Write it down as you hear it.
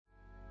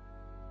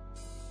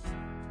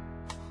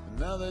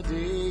Another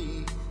day,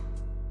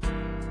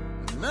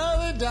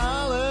 another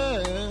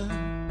dollar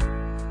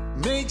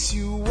makes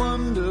you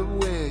wonder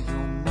where your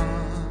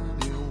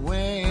money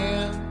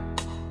went.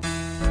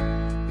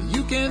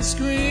 You can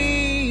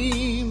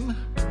scream,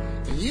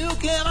 you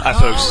can Hi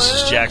folks,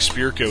 this is Jack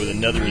Spirko with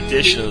another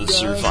edition of the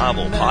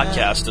Survival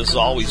Podcast. As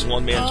always,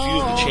 one man's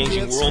view of the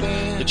changing world,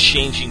 the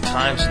changing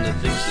times, and the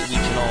things that we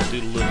can all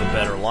do to live a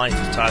better life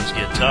if times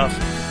get tough,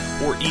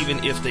 or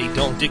even if they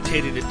don't.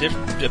 Dictated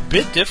a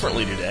bit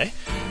differently today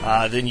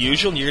than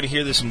usual, and you're going to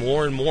hear this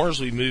more and more as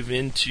we move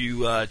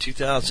into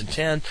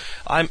 2010.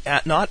 I'm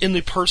not in the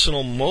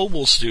personal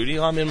mobile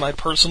studio. I'm in my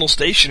personal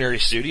stationary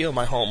studio,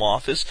 my home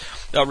office,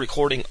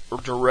 recording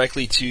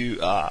directly to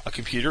a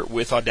computer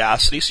with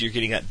Audacity, so you're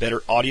getting that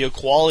better audio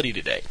quality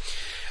today.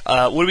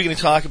 What are we going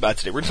to talk about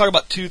today? We're going to talk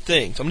about two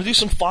things. I'm going to do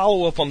some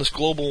follow-up on this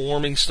global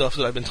warming stuff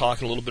that I've been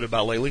talking a little bit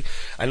about lately.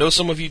 I know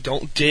some of you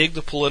don't dig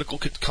the political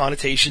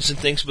connotations and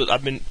things, but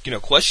I've been,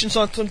 questions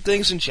on some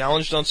things and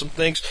challenged on some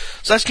things.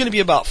 So that's going to be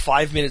about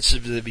 5 minutes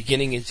of the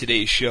beginning of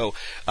today's show,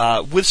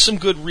 with some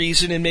good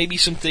reason and maybe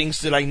some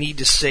things that I need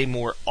to say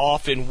more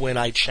often when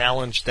I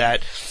challenge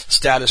that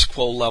status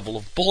quo level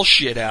of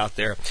bullshit out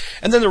there.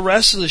 And then the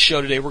rest of the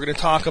show today, we're going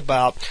to talk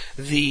about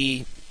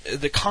the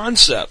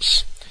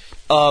concepts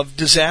of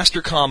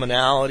disaster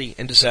commonality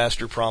and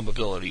disaster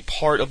probability,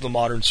 part of the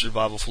modern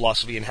survival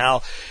philosophy, and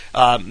how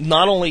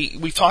not only,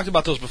 we've talked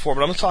about those before,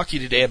 but I'm going to talk to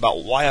you today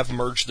about why I've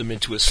merged them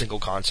into a single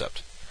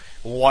concept,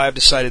 why I've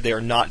decided they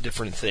are not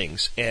different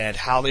things, and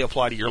how they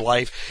apply to your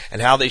life, and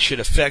how they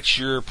should affect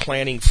your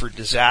planning for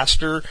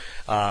disaster,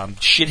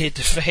 shit hit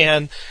the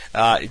fan,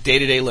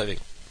 day-to-day living,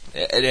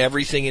 and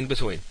everything in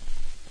between.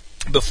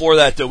 Before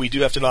that, though, we do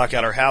have to knock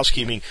out our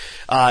housekeeping.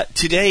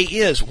 Today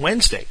is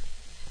Wednesday,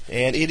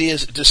 and it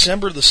is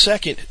December the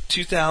 2nd,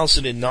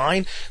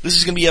 2009. This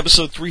is going to be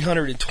episode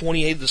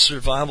 328 of the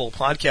Survival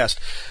Podcast.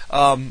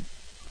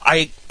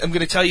 I am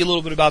going to tell you a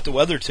little bit about the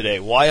weather today.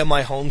 Why am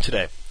I home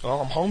today?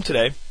 Well, I'm home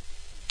today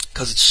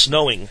because it's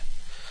snowing.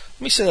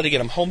 Let me say that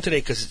again. I'm home today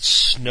because it's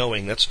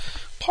snowing. That's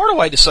part of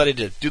why I decided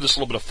to do this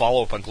little bit of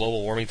follow-up on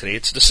global warming today.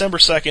 It's December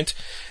 2nd,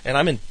 and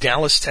I'm in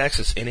Dallas,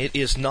 Texas, and it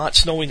is not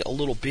snowing a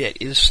little bit.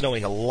 It is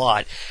snowing a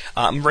lot.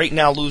 I'm right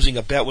now losing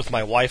a bet with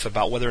my wife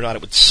about whether or not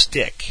it would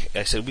stick.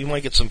 I said, we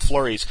might get some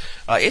flurries.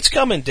 It's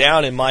coming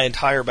down, and my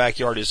entire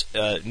backyard is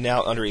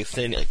now under a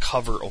thin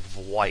cover of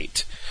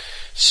white.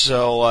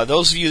 So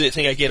those of you that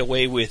think I get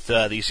away with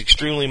these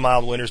extremely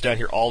mild winters down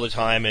here all the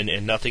time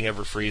and nothing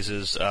ever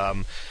freezes,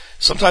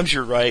 sometimes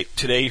you're right,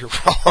 today you're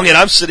wrong, and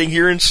I'm sitting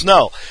here in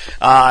snow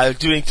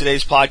doing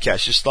today's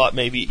podcast. Just thought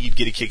maybe you'd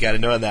get a kick out of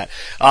knowing that.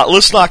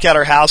 Let's knock out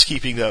our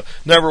housekeeping, though.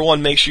 Number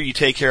one, make sure you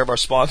take care of our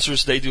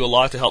sponsors. They do a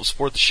lot to help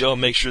support the show and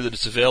make sure that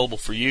it's available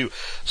for you.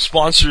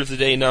 Sponsor of the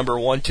day, number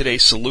one today,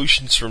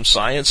 Solutions from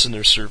Science and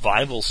their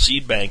Survival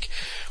Seed Bank.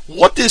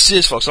 What this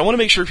is, folks, I want to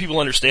make sure people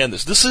understand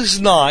this. This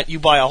is not you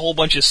buy a whole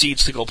bunch of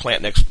seeds to go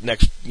plant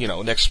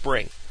next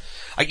spring.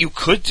 You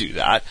could do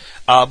that,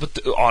 but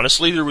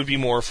honestly, there would be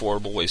more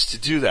affordable ways to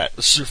do that.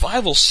 The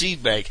Survival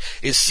Seed Bank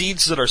is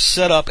seeds that are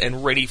set up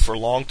and ready for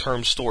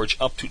long-term storage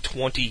up to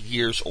 20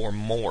 years or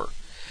more.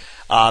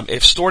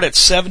 If stored at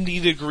 70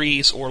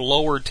 degrees or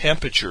lower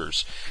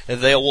temperatures,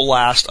 they will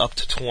last up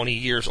to 20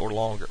 years or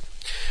longer.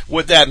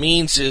 What that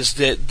means is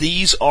that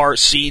these are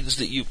seeds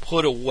that you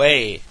put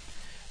away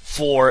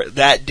for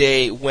that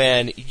day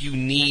when you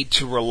need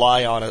to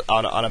rely on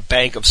a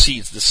bank of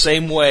seeds. The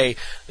same way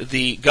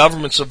the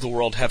governments of the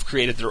world have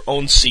created their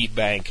own seed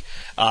bank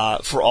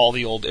for all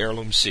the old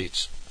heirloom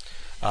seeds,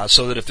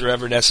 so that if they're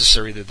ever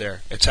necessary, they're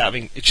there. It's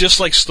just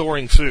like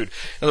storing food.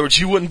 In other words,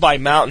 you wouldn't buy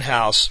Mountain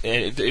House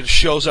and it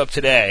shows up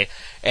today,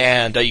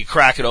 and you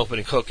crack it open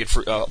and cook it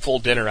for full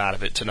dinner out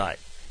of it tonight.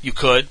 You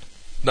could.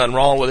 Nothing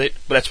wrong with it,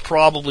 but that's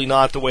probably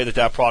not the way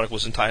that product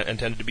was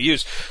intended to be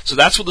used. So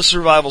that's what the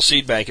Survival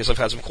Seed Bank is. I've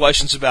had some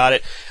questions about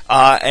it,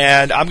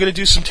 and I'm going to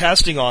do some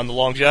testing on the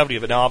longevity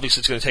of it. Now,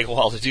 obviously, it's going to take a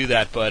while to do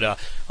that, but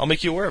I'll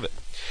make you aware of it.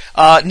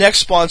 Next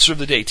sponsor of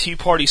the day, Tea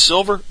Party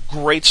Silver.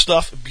 Great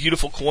stuff,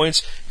 beautiful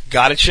coins.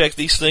 Got to check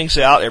these things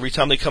out. Every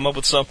time they come up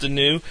with something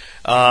new,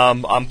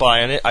 I'm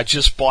buying it. I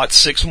just bought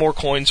 6 more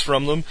coins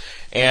from them.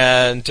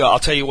 And I'll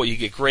tell you what, you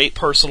get great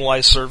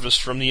personalized service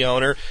from the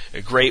owner,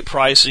 great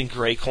pricing,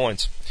 great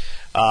coins.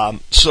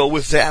 So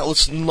with that,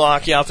 let's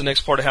knock out the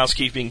next part of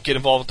housekeeping. Get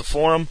involved with the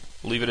forum.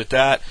 Leave it at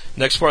that.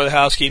 Next part of the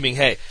housekeeping,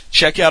 hey,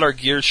 check out our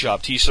gear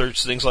shop,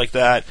 T-shirts, things like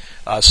that.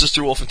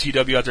 Sister Wolf and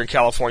TW out there in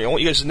California. I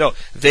want you guys to know,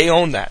 they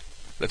own that.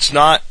 That's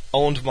not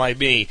owned by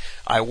me.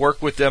 I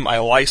work with them. I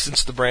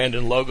license the brand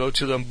and logo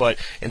to them. But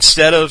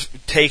instead of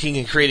taking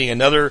and creating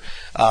another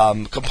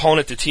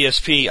component to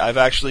TSP, I've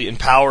actually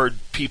empowered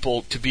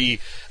people to be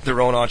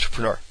their own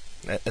entrepreneur.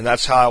 And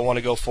that's how I want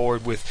to go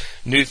forward with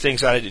new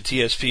things added to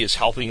TSP, is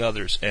helping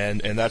others. And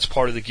that's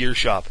part of the gear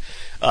shop.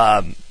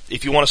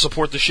 If you want to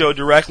support the show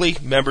directly,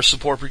 Member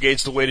Support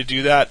Brigade's the way to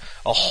do that.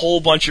 A whole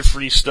bunch of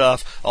free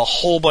stuff, a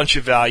whole bunch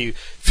of value.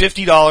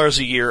 $50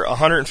 a year,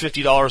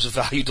 $150 of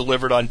value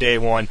delivered on day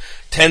one,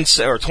 10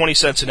 or 20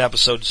 cents an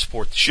episode to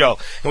support the show.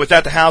 And with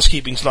that, the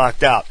housekeeping's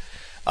knocked out.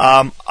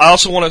 I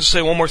also want to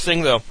say one more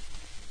thing, though.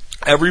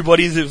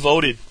 Everybody that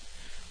voted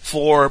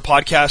for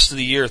Podcast of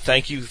the Year,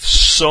 thank you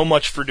so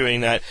much for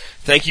doing that.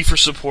 Thank you for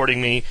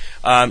supporting me.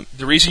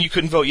 The reason you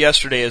couldn't vote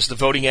yesterday is the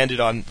voting ended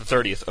on the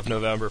 30th of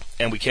November,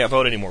 and we can't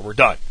vote anymore. We're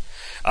done.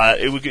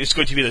 It's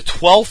going to be the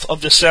 12th of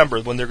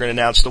December when they're going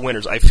to announce the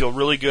winners. I feel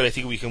really good. I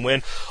think we can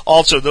win.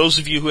 Also, those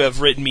of you who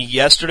have written me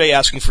yesterday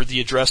asking for the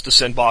address to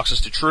send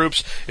boxes to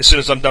troops, as soon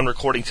as I'm done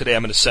recording today,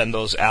 I'm going to send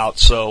those out.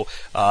 So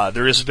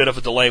there is a bit of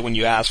a delay when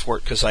you ask for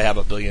it because I have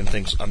a billion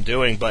things I'm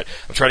doing, but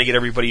I'm trying to get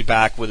everybody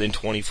back within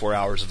 24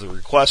 hours of the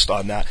request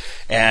on that.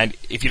 And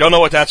if you don't know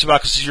what that's about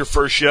because this is your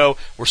first show,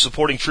 we're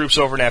supporting troops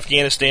over in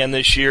Afghanistan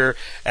this year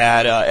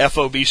at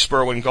FOB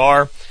Spurwin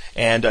Gar.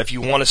 And if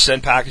you want to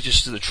send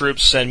packages to the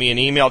troops, send me an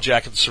email,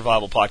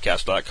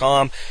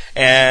 jack@thesurvivalpodcast.com,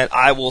 and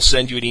I will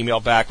send you an email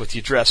back with the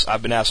address.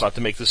 I've been asked not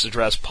to make this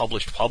address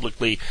published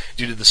publicly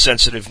due to the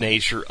sensitive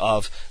nature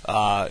of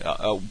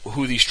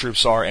who these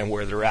troops are and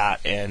where they're at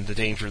and the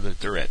danger that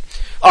they're in.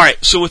 All right,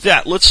 so with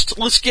that,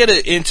 let's get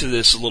into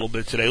this a little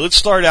bit today. Let's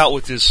start out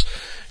with this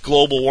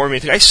global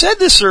warming thing. I said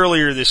this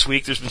earlier this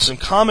week. There's been some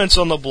comments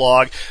on the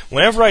blog.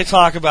 Whenever I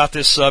talk about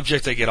this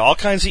subject, I get all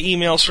kinds of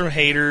emails from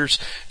haters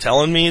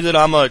telling me that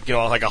I'm like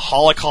a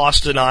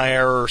Holocaust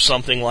denier or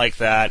something like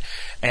that.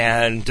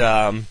 And,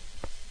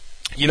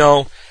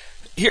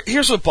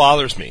 here's what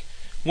bothers me.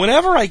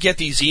 Whenever I get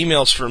these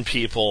emails from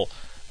people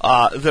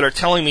that are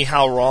telling me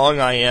how wrong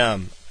I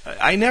am,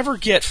 I never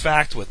get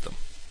fact with them.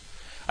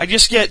 I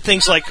just get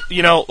things like,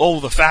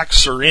 the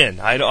facts are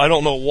in. I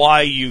don't know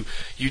why you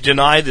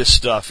deny this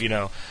stuff,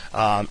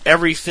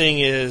 everything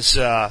is,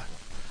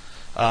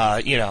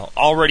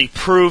 already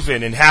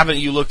proven, and haven't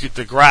you looked at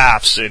the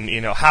graphs, and,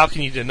 how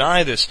can you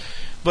deny this?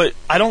 But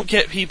I don't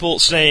get people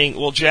saying,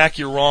 well, Jack,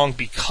 you're wrong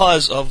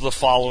because of the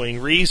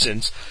following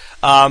reasons,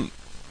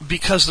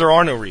 because there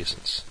are no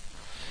reasons.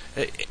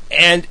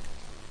 And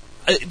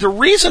the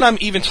reason I'm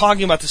even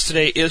talking about this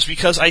today is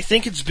because I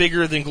think it's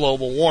bigger than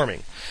global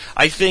warming.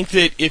 I think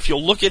that if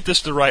you'll look at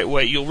this the right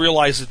way, you'll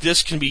realize that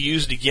this can be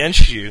used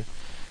against you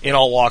in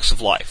all walks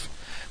of life.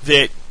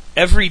 That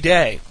every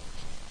day,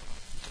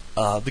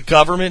 the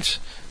government,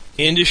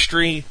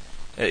 industry,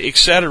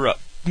 etc.,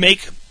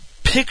 make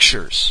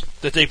pictures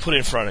that they put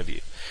in front of you.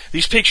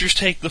 These pictures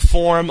take the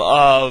form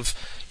of,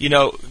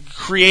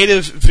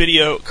 creative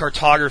video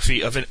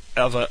cartography of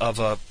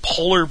a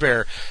polar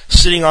bear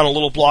sitting on a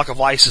little block of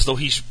ice as though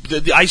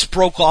the ice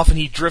broke off and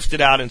he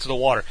drifted out into the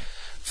water.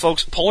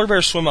 Folks, polar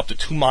bears swim up to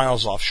 2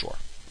 miles offshore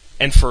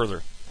and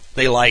further.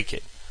 They like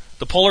it.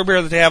 The polar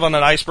bear that they have on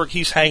that iceberg,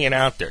 he's hanging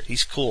out there.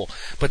 He's cool.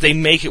 But they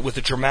make it with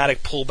a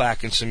dramatic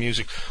pullback and some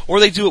music. Or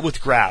they do it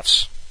with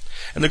graphs.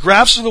 And the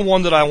graphs are the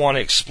one that I want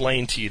to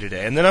explain to you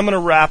today. And then I'm going to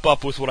wrap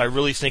up with what I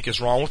really think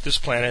is wrong with this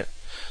planet,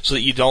 so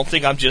that you don't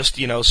think I'm just,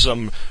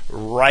 some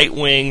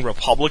right-wing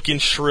Republican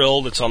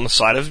shrill that's on the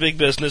side of big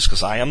business,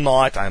 because I am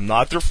not. I am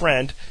not their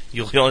friend.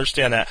 You'll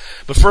understand that.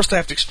 But first I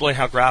have to explain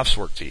how graphs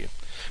work to you,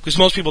 because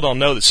most people don't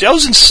know this. See, I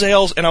was in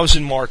sales and I was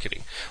in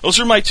marketing. Those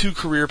are my two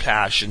career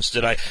passions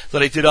that I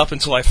did up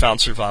until I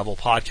found Survival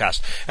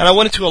Podcast. And I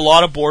went into a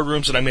lot of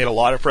boardrooms and I made a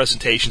lot of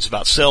presentations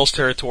about sales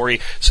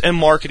territory and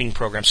marketing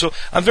programs. So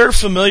I'm very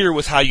familiar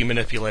with how you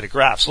manipulate a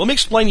graph. So let me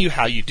explain to you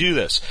how you do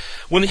this.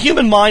 When the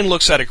human mind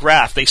looks at a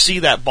graph, they see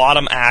that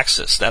bottom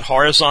axis, that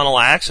horizontal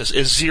axis,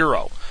 is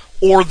 0.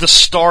 Or the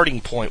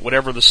starting point,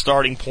 whatever the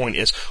starting point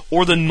is.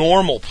 Or the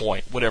normal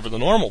point, whatever the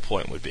normal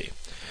point would be.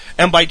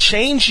 And by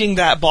changing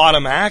that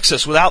bottom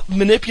axis without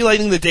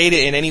manipulating the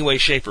data in any way,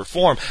 shape, or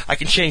form, I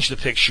can change the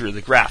picture of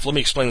the graph. Let me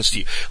explain this to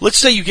you. Let's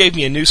say you gave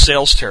me a new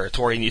sales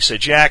territory and you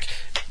said, Jack,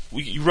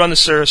 you run the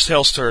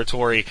sales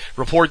territory,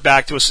 report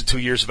back to us in 2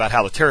 years about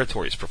how the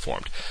territory is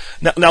performed.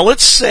 Now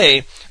let's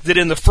say that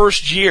in the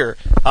first year,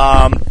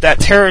 that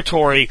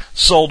territory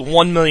sold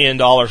 $1 million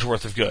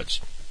worth of goods.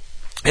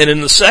 And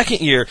in the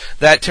second year,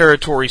 that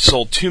territory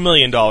sold $2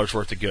 million worth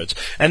of goods.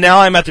 And now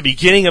I'm at the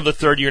beginning of the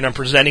third year and I'm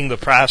presenting the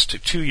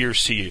past 2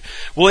 years to you.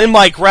 Well, in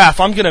my graph,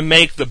 I'm going to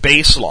make the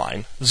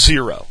baseline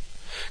 0.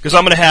 Because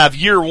I'm going to have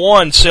year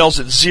 1 sales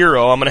at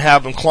 0. I'm going to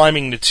have them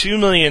climbing to $2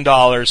 million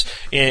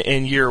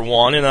in year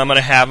 1. And I'm going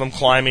to have them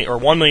climbing, or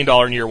 $1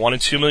 million in year 1 and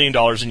 $2 million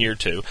in year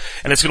 2.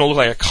 And it's going to look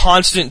like a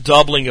constant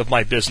doubling of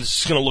my business.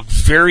 It's going to look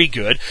very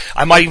good.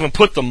 I might even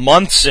put the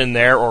months in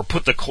there, or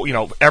put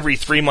the, every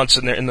 3 months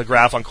in there in the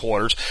graph on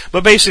quarters.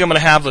 But basically I'm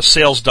going to have the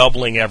sales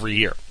doubling every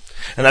year.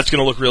 And that's going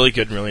to look really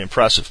good and really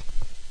impressive.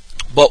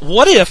 But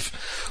what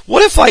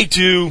if I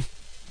do,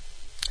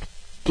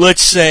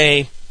 let's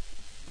say,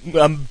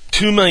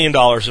 $2 million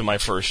in my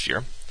first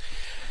year,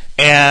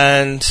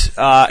 and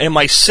in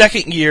my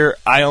second year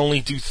I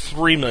only do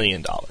 $3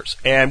 million.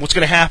 And what's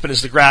going to happen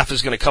is the graph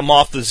is going to come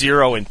off the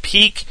 0 and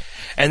peak,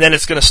 and then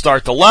it's going to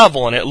start to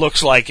level, and it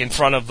looks like in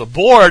front of the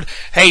board,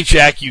 hey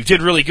Jack, you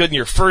did really good in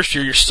your first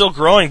year, you're still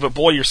growing, but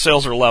boy, your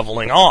sales are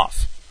leveling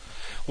off.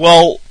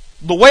 Well,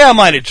 the way I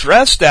might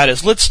address that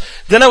is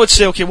then I would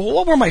say, okay, well,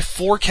 what were my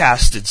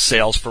forecasted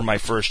sales for my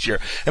first year?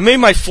 And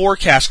maybe my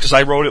forecast, because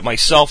I wrote it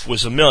myself,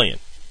 was $1 million.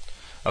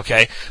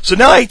 Okay? So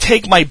now I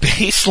take my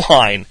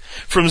baseline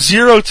from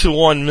 0 to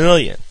 1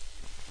 million.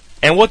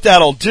 And what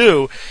that'll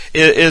do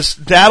is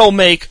that'll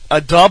make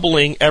a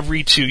doubling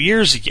every 2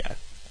 years again.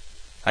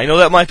 I know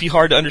that might be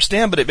hard to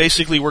understand, but it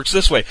basically works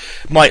this way.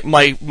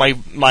 My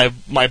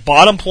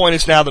bottom point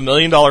is now the $1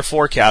 million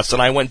forecast,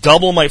 and I went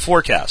double my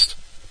forecast.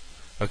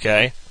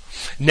 Okay?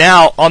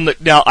 Now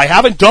I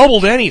haven't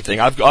doubled anything.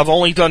 I've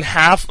only done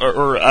half,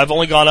 or I've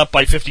only gone up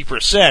by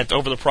 50%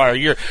 over the prior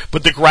year,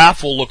 but the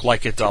graph will look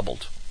like it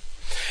doubled.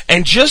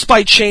 And just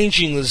by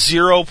changing the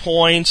 0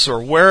 points or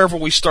wherever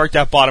we start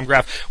that bottom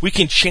graph, we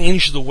can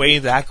change the way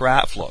that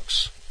graph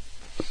looks.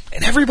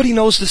 And everybody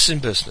knows this in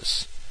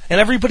business. And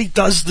everybody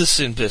does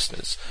this in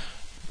business.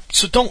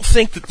 So don't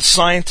think that the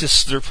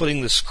scientists that are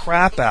putting this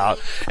crap out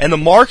and the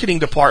marketing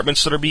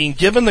departments that are being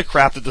given the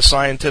crap that the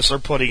scientists are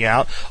putting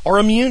out are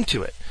immune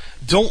to it.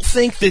 Don't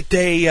think that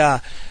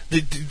they're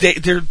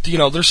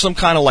there's some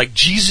kind of like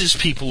Jesus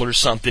people or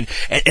something,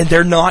 and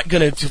they're not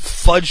going to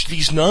fudge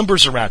these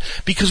numbers around.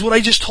 Because what I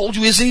just told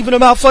you isn't even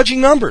about fudging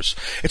numbers.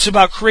 It's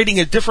about creating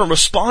a different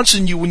response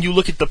in you when you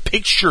look at the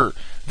picture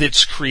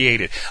that's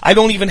created. I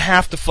don't even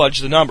have to fudge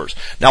the numbers.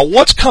 Now,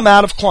 what's come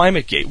out of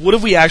ClimateGate? What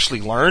have we actually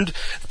learned?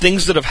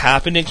 Things that have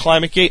happened in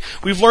ClimateGate?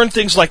 We've learned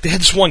things like they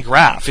had this one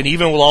graph, and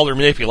even with all their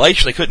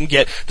manipulation, they couldn't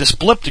get this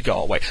blip to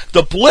go away.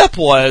 The blip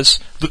was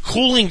the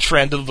cooling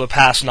trend of the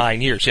past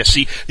 9 years. Yeah,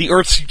 see, the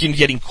Earth's been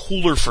getting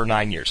cooler for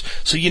 9 years.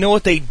 So you know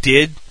what they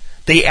did?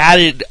 They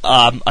added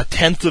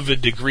 1/10 of a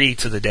degree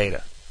to the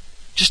data.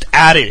 Just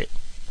added it.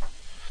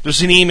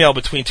 There's an email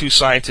between two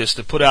scientists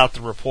that put out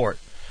the report.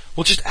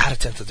 We'll just add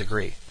 1/10 of a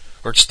degree.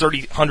 Or it's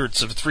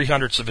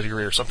 3/100 of a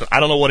degree or something. I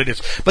don't know what it is.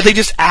 But they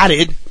just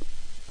added.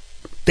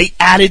 They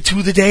added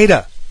to the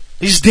data.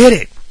 They just did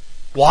it.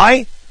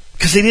 Why?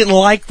 Because they didn't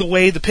like the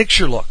way the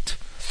picture looked.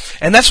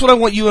 And that's what I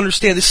want you to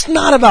understand. It's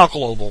not about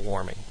global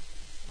warming.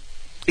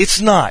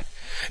 It's not.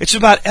 It's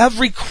about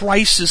every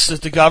crisis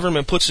that the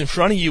government puts in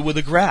front of you with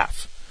a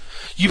graph.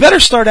 You better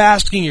start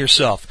asking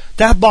yourself,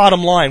 that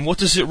bottom line, what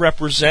does it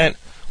represent?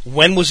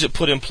 When was it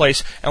put in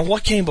place? And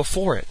what came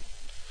before it?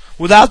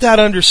 Without that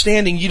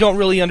understanding, you don't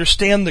really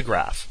understand the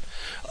graph.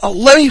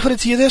 Let me put it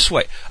to you this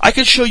way. I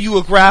could show you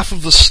a graph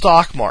of the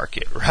stock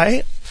market,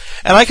 right?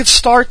 And I could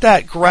start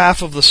that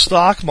graph of the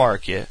stock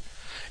market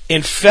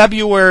in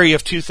February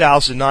of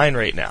 2009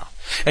 right now.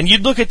 And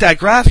you'd look at that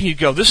graph and you'd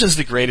go, this is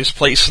the greatest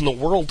place in the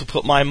world to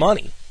put my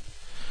money.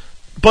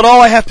 But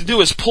all I have to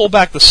do is pull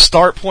back the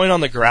start point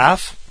on the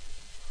graph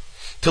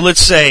to,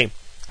 let's say,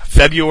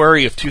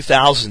 February of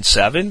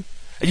 2007.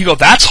 And you go,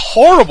 that's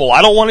horrible.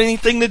 I don't want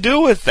anything to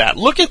do with that.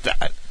 Look at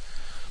that.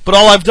 But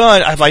all I've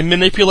done, have I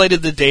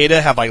manipulated the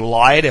data? Have I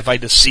lied? Have I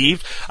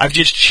deceived? I've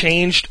just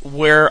changed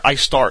where I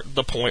start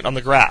the point on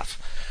the graph.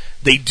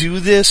 They do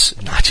this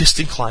not just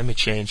in climate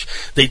change.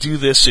 They do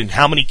this in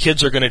how many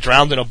kids are going to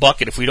drown in a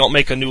bucket if we don't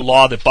make a new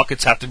law that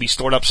buckets have to be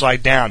stored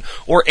upside down,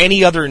 or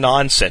any other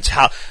nonsense.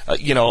 How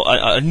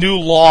a new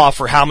law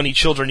for how many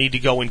children need to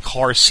go in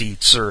car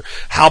seats, or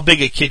how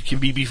big a kid can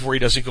be before he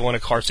doesn't go in a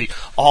car seat.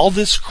 All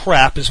this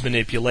crap is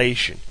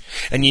manipulation,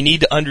 and you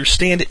need to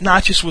understand it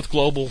not just with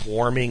global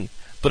warming,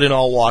 but in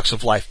all walks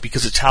of life,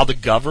 because it's how the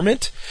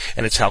government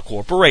and it's how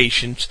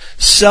corporations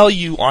sell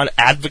you on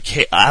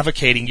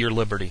advocating your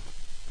liberty.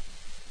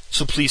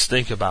 So please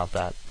think about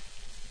that,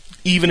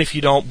 even if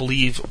you don't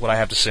believe what I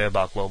have to say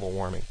about global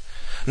warming.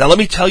 Now let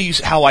me tell you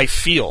how I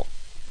feel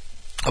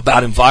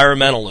about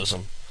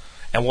environmentalism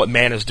and what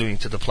man is doing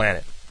to the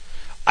planet.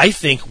 I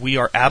think we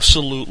are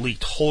absolutely,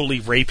 totally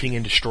raping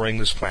and destroying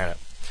this planet.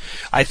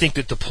 I think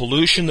that the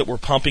pollution that we're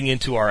pumping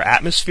into our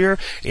atmosphere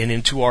and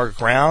into our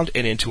ground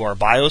and into our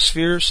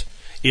biospheres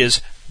is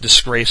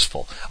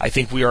disgraceful. I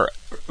think we are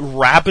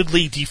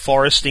rapidly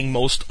deforesting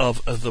most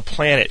of the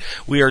planet.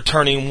 We are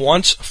turning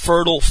once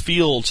fertile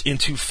fields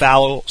into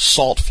fallow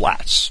salt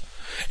flats.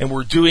 And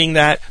we're doing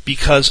that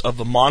because of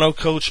the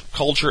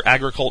monoculture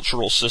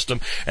agricultural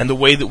system and the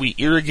way that we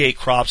irrigate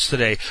crops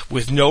today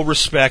with no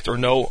respect or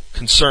no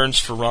concerns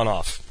for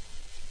runoff.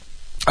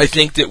 I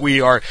think that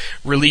we are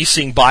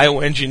releasing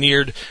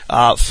bioengineered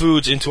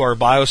foods into our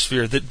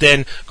biosphere that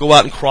then go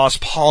out and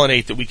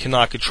cross-pollinate that we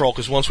cannot control,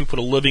 because once we put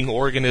a living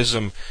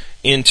organism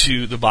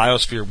into the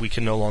biosphere, we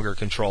can no longer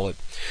control it.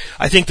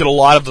 I think that a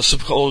lot of the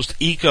supposed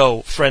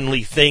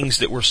eco-friendly things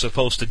that we're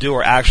supposed to do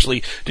are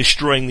actually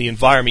destroying the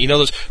environment. You know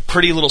those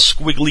pretty little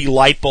squiggly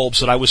light bulbs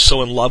that I was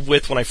so in love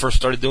with when I first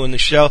started doing the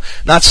show?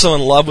 Not so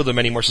in love with them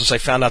anymore since I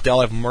found out they all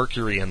have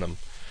mercury in them.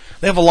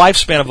 They have a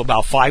lifespan of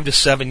about 5 to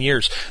 7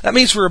 years. That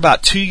means we're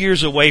about 2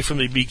 years away from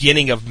the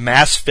beginning of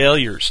mass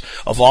failures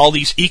of all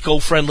these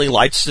eco-friendly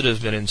lights that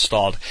have been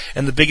installed,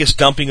 and the biggest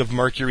dumping of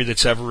mercury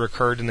that's ever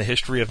occurred in the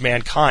history of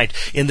mankind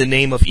in the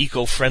name of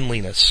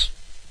eco-friendliness.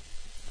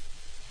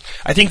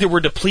 I think that we're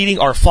depleting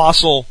our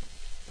fossil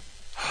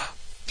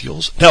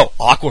fuels. No,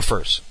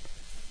 aquifers.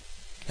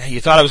 Now,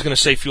 you thought I was going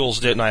to say fuels,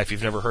 didn't I, if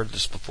you've never heard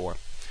this before?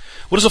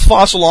 What is a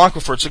fossil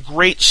aquifer? It's a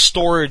great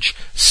storage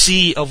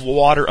sea of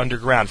water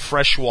underground,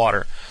 fresh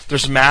water.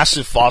 There's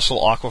massive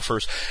fossil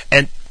aquifers.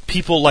 And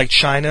people like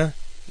China,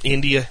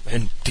 India,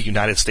 and the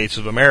United States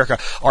of America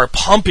are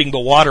pumping the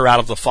water out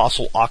of the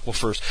fossil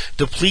aquifers,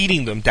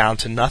 depleting them down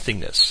to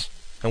nothingness.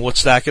 And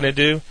what's that going to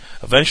do?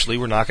 Eventually,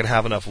 we're not going to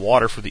have enough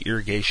water for the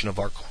irrigation of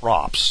our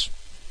crops.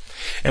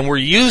 And we're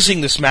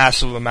using this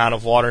massive amount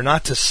of water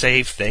not to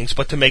save things,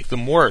 but to make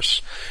them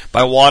worse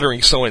by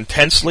watering so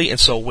intensely and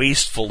so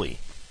wastefully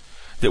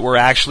that we're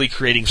actually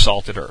creating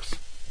salted earth.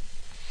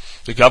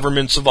 The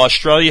governments of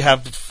Australia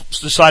have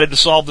decided to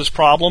solve this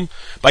problem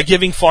by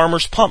giving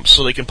farmers pumps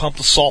so they can pump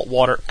the salt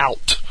water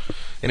out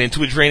and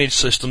into a drainage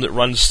system that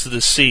runs to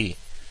the sea,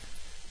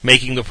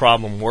 making the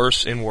problem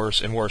worse and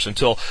worse and worse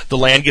until the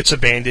land gets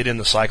abandoned and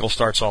the cycle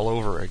starts all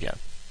over again.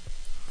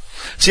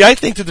 See, I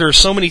think that there are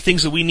so many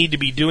things that we need to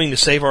be doing to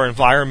save our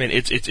environment.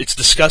 It's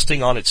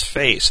disgusting on its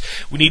face.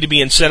 We need to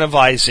be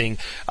incentivizing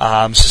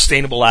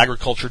sustainable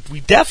agriculture.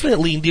 We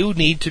definitely do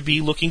need to be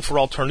looking for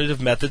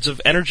alternative methods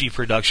of energy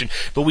production,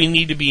 but we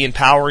need to be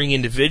empowering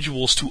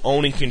individuals to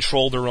own and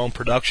control their own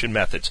production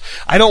methods.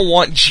 I don't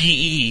want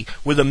GE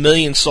with 1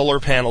 million solar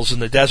panels in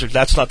the desert.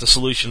 That's not the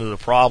solution to the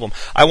problem.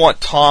 I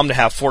want Tom to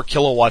have 4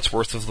 kilowatts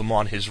worth of them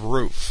on his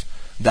roof.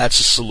 That's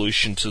a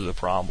solution to the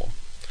problem.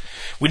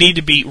 We need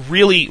to be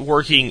really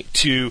working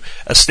to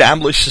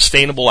establish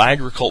sustainable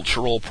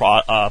agricultural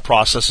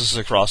processes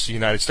across the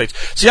United States.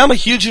 See, I'm a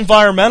huge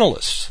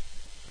environmentalist.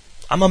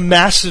 I'm a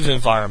massive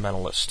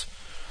environmentalist.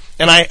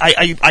 And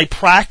I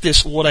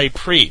practice what I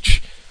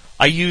preach.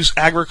 I use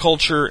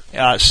agriculture,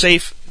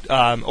 safe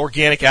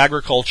organic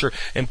agriculture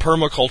and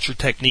permaculture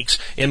techniques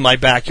in my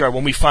backyard.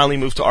 When we finally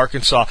moved to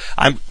Arkansas,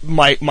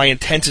 my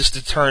intent is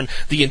to turn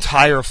the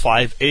entire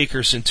 5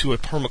 acres into a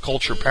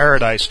permaculture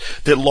paradise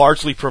that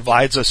largely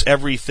provides us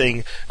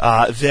everything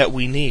that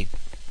we need.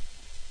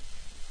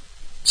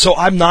 So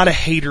I'm not a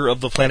hater of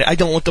the planet. I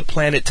don't want the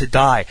planet to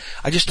die.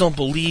 I just don't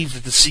believe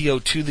that the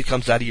CO2 that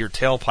comes out of your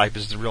tailpipe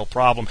is the real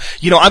problem.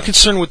 I'm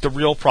concerned with the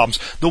real problems.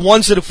 The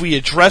ones that if we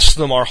address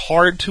them are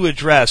hard to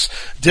address,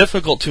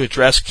 difficult to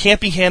address, can't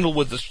be handled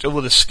with a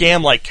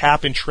scam like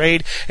cap and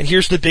trade. And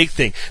here's the big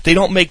thing. They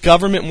don't make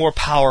government more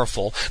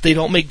powerful. They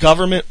don't make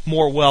government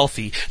more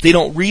wealthy. They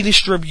don't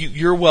redistribute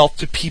your wealth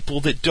to people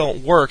that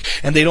don't work.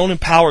 And they don't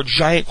empower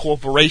giant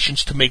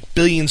corporations to make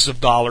billions of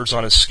dollars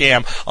on a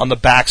scam on the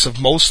backs of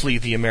mostly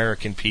the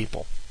American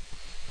people.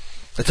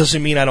 That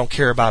doesn't mean I don't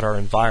care about our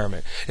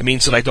environment. It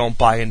means that I don't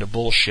buy into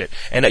bullshit.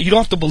 And you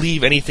don't have to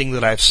believe anything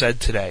that I've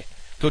said today.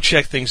 Go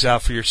check things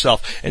out for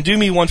yourself. And do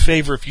me one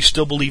favor if you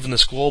still believe in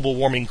this global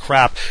warming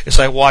crap as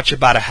I watch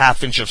about a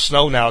half inch of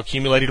snow now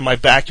accumulated in my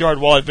backyard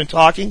while I've been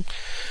talking.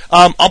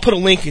 I'll put a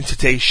link in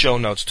today's show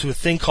notes to a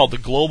thing called the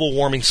Global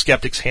Warming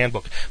Skeptics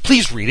Handbook.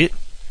 Please read it.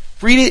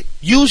 Read it.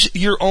 Use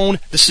your own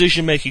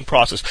decision-making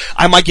process.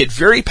 I might get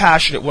very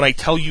passionate when I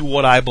tell you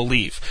what I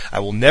believe. I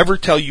will never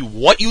tell you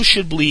what you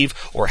should believe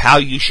or how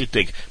you should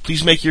think.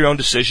 Please make your own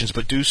decisions,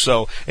 but do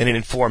so in an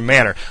informed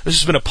manner. This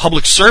has been a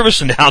public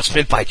service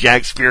announcement by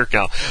Jack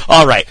Spirko.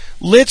 All right,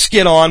 let's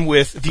get on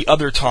with the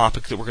other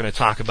topic that we're going to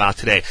talk about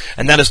today,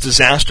 and that is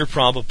disaster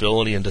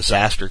probability and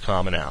disaster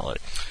commonality.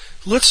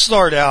 Let's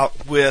start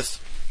out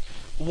with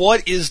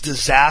what is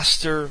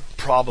disaster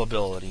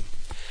probability?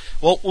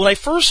 Well, when I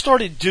first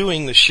started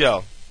doing the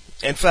show,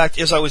 in fact,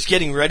 as I was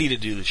getting ready to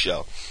do the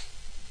show,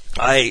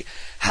 I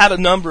had a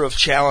number of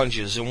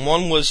challenges, and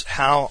one was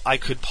how I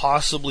could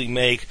possibly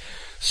make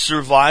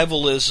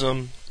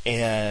survivalism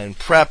and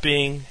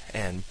prepping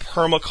and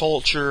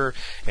permaculture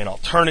and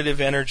alternative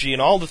energy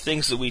and all the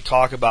things that we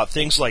talk about,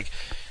 things like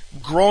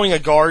growing a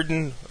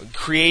garden,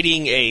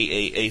 creating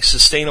a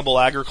sustainable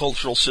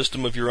agricultural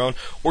system of your own,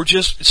 or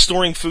just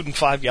storing food in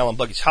 5-gallon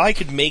buckets, how I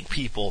could make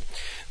people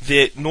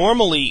that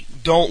normally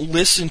don't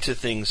listen to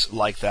things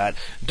like that,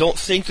 don't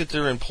think that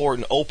they're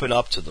important, open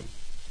up to them.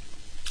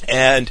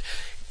 And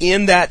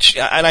in that,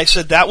 and I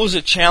said that was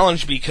a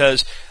challenge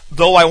because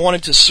though I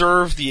wanted to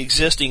serve the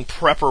existing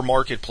prepper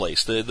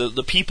marketplace,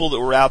 the people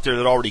that were out there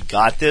that already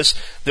got this,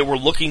 that were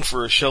looking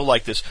for a show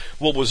like this,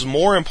 what was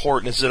more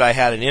important is that I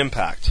had an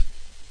impact,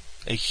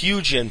 a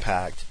huge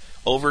impact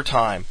over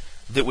time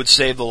that would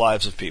save the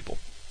lives of people.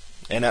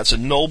 And that's a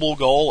noble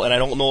goal, and I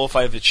don't know if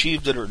I've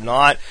achieved it or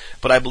not,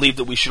 but I believe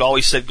that we should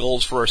always set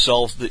goals for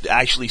ourselves that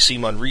actually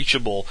seem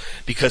unreachable,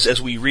 because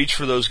as we reach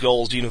for those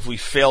goals, even if we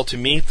fail to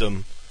meet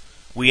them,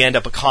 we end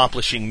up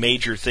accomplishing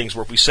major things,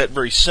 where if we set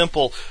very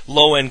simple,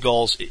 low-end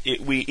goals,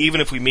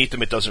 even if we meet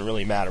them, it doesn't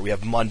really matter. We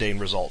have mundane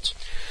results.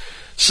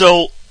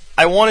 So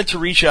I wanted to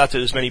reach out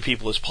to as many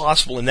people as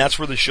possible, and that's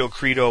where the show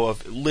credo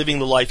of living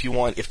the life you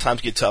want if times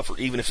get tough, or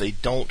even if they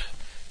don't,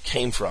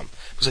 came from.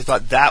 Because I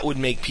thought that would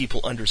make people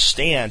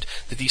understand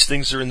that these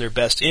things are in their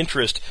best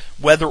interest,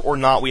 whether or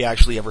not we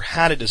actually ever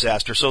had a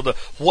disaster. So the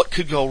what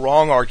could go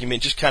wrong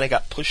argument just kind of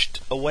got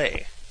pushed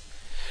away.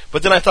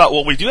 But then I thought,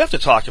 well, we do have to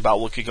talk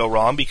about what could go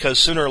wrong, because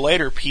sooner or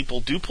later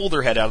people do pull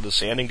their head out of the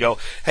sand and go,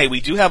 hey,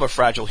 we do have a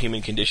fragile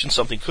human condition,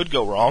 something could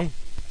go wrong.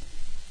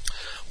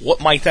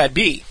 What might that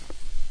be?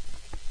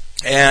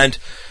 And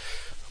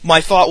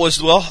my thought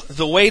was, well,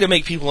 the way to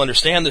make people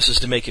understand this is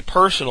to make it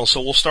personal, so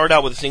we'll start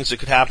out with the things that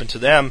could happen to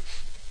them,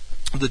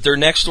 that their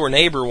next door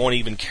neighbor won't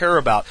even care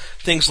about.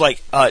 Things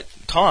like,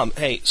 Tom,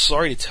 hey,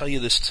 sorry to tell you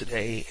this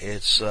today.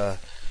 It's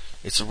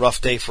a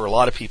rough day for a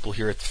lot of people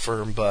here at the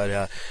firm,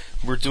 but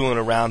we're doing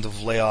a round of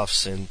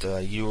layoffs,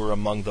 and you were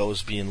among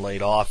those being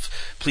laid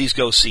off. Please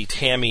go see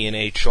Tammy in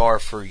HR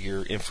for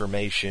your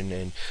information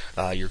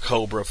and your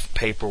COBRA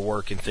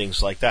paperwork and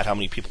things like that. How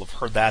many people have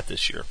heard that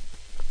this year?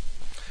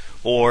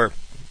 Or,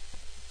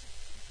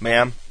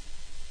 ma'am,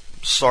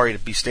 sorry to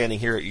be standing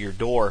here at your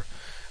door,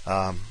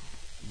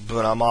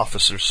 but I'm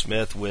Officer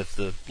Smith with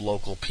the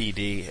local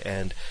PD,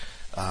 and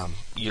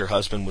your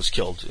husband was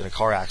killed in a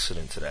car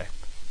accident today.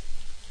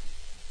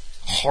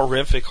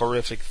 Horrific,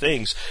 horrific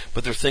things,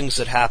 but they're things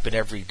that happen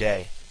every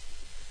day,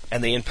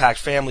 and they impact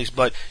families.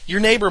 But your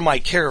neighbor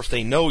might care if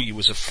they know you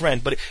as a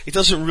friend, but it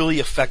doesn't really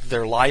affect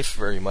their life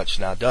very much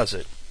now, does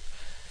it?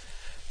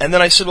 And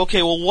then I said,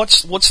 okay, well,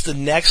 what's the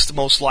next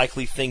most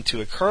likely thing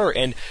to occur?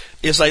 And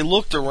as I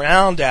looked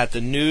around at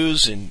the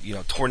news and,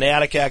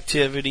 tornadic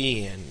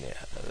activity and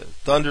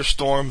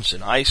thunderstorms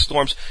and ice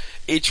storms,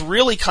 it's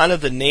really kind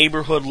of the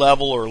neighborhood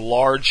level or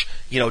large,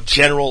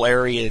 general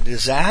area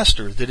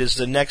disaster that is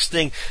the next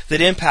thing that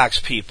impacts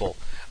people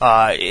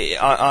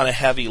on a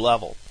heavy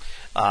level.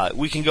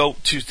 We can go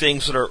to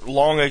things that are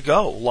long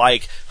ago,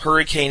 like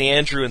Hurricane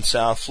Andrew in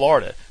South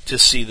Florida, to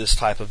see this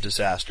type of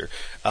disaster.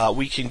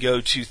 We can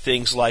go to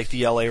things like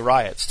the LA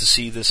riots to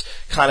see this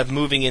kind of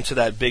moving into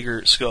that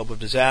bigger scope of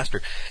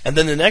disaster. And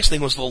then the next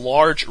thing was the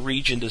large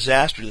region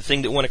disaster, the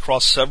thing that went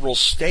across several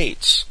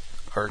states,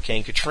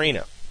 Hurricane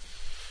Katrina.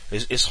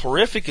 As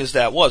horrific as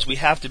that was, we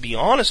have to be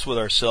honest with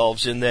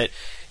ourselves in that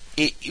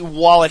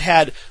while it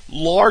had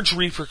large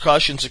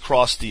repercussions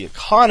across the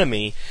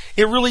economy,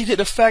 it really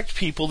didn't affect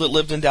people that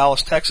lived in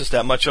Dallas, Texas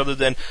that much, other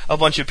than a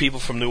bunch of people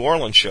from New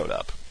Orleans showed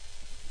up.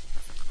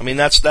 I mean,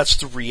 that's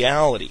the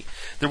reality.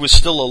 There was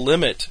still a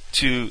limit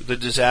to the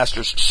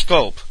disaster's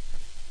scope.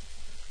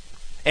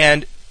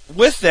 And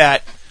with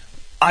that,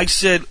 I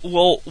said,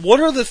 well, what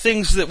are the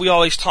things that we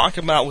always talk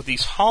about with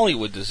these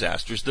Hollywood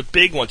disasters, the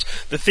big ones,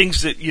 the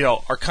things that,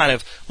 are kind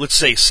of, let's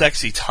say,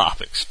 sexy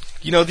topics?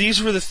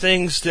 These were the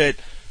things that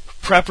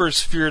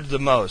preppers feared the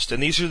most,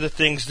 and these are the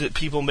things that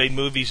people made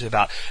movies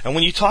about. And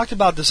when you talked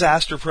about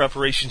disaster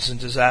preparations and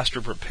disaster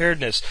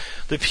preparedness,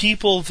 the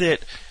people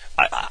that,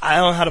 I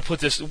don't know how to put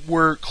this,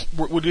 would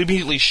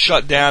immediately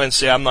shut down and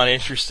say, I'm not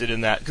interested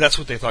in that, because that's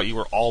what they thought you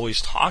were always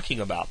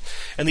talking about.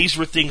 And these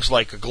were things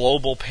like a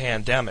global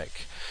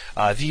pandemic.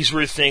 These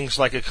were things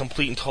like a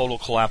complete and total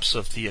collapse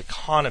of the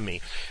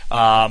economy,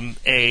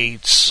 a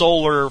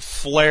solar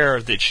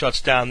flare that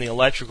shuts down the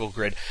electrical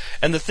grid.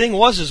 And the thing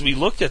was, as we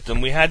looked at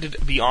them, we had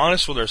to be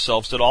honest with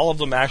ourselves that all of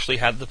them actually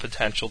had the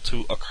potential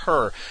to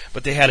occur,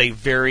 but they had a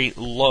very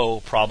low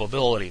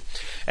probability.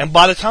 And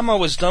by the time I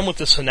was done with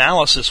this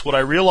analysis, what I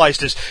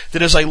realized is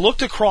that as I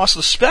looked across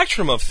the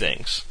spectrum of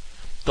things,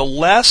 the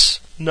less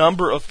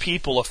number of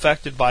people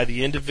affected by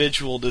the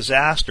individual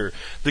disaster,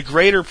 the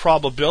greater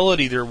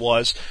probability there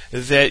was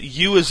that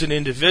you as an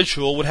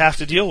individual would have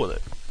to deal with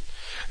it.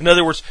 In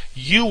other words,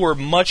 you were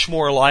much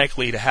more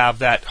likely to have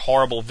that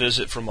horrible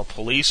visit from a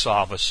police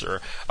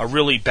officer, a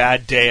really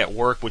bad day at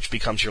work, which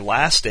becomes your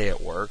last day at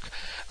work,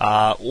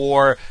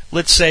 or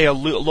let's say a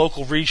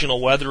local regional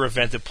weather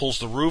event that pulls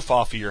the roof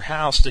off of your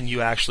house than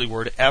you actually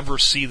were to ever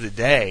see the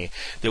day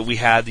that we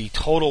had the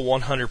total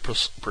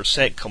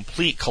 100%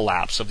 complete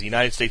collapse of the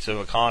United States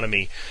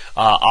economy,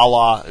 a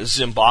la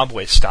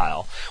Zimbabwe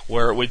style,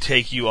 where it would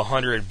take you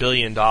 $100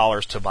 billion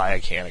to buy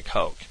a can of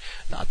Coke.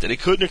 Not that it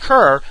couldn't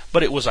occur,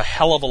 but it was a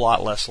hell of a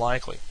lot less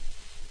likely.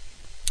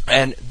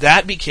 And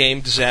that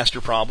became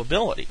disaster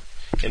probability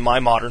in my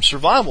modern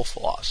survival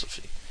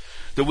philosophy.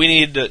 That we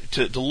needed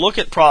to look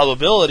at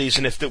probabilities,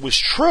 and if it was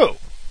true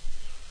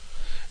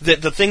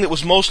that the thing that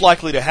was most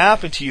likely to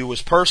happen to you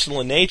was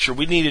personal in nature,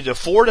 we needed to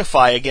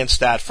fortify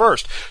against that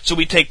first. So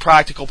we take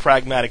practical,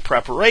 pragmatic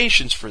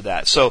preparations for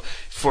that. So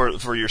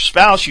for your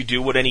spouse, you do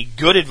what any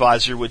good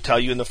advisor would tell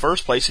you in the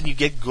first place, and you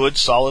get good,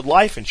 solid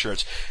life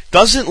insurance.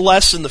 Doesn't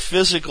lessen the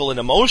physical and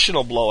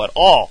emotional blow at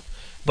all,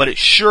 but it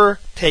sure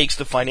takes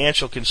the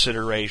financial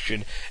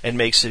consideration and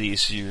makes it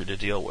easier to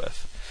deal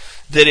with.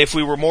 That if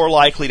we were more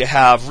likely to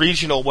have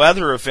regional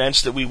weather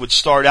events, that we would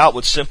start out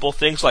with simple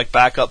things like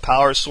backup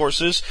power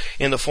sources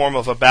in the form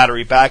of a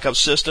battery backup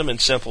system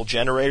and simple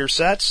generator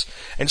sets,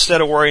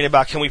 instead of worrying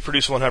about can we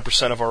produce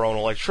 100% of our own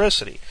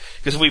electricity.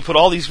 Because if we put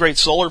all these great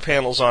solar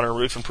panels on our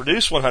roof and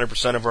produce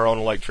 100% of our own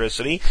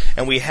electricity,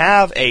 and we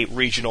have a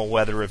regional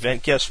weather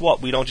event, guess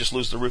what? We don't just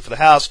lose the roof of the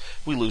house,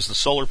 we lose the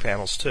solar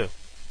panels too.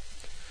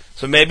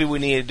 So maybe we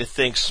needed to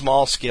think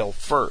small scale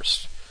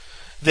first.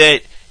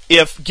 That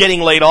if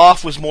getting laid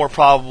off was more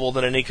probable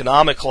than an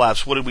economic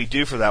collapse, what did we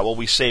do for that? Well,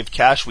 we saved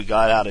cash, we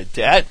got out of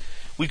debt,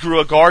 we grew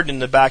a garden in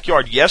the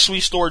backyard. Yes, we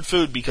stored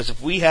food, because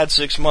if we had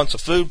 6 months of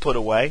food put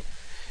away,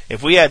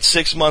 if we had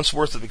 6 months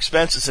worth of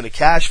expenses in a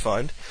cash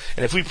fund,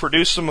 and if we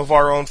produced some of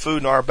our own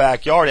food in our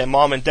backyard and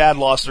mom and dad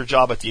lost their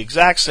job at the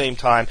exact same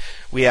time,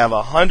 we have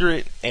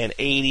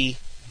 180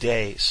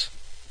 days.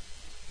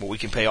 but we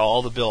can pay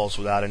all the bills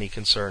without any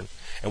concern.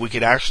 And we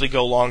could actually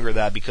go longer than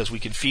that because we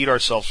can feed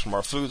ourselves from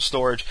our food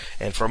storage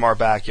and from our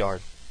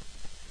backyard.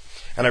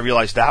 And I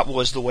realized that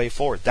was the way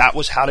forward. That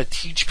was how to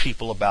teach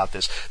people about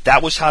this.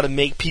 That was how to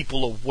make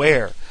people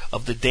aware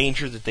of the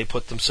danger that they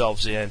put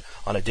themselves in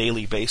on a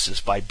daily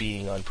basis by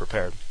being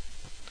unprepared.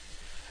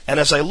 And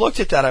as I looked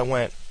at that, I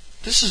went,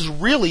 this is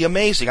really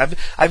amazing.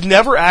 I've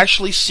never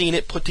actually seen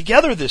it put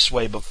together this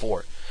way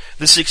before.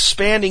 This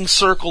expanding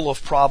circle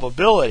of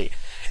probability.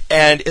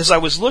 And as I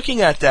was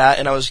looking at that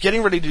and I was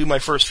getting ready to do my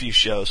first few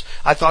shows,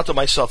 I thought to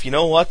myself, you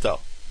know what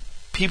though?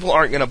 People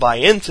aren't going to buy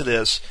into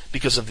this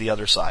because of the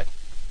other side.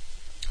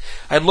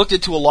 I had looked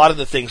into a lot of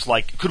the things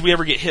like, could we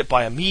ever get hit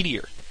by a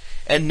meteor?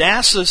 And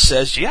NASA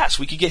says, yes,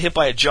 we could get hit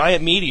by a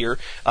giant meteor.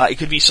 It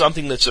could be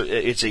something that's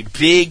it's a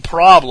big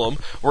problem,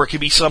 or it could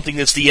be something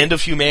that's the end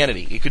of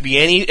humanity. It could be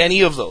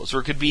any of those,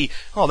 or it could be,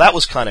 oh, that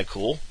was kind of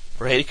cool,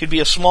 right? It could be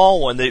a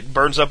small one that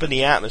burns up in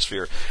the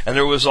atmosphere. And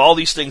there was all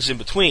these things in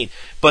between.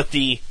 But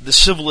the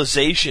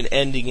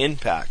civilization-ending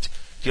impact,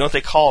 do you know what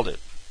they called it?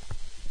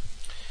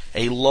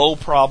 A low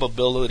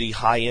probability,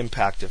 high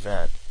impact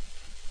event.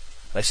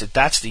 And I said,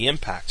 that's the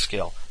impact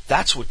scale.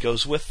 That's what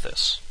goes with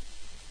this.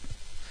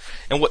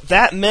 And what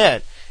that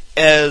meant,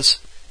 as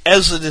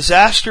the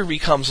disaster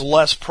becomes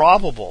less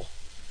probable,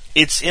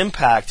 its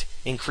impact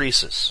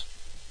increases.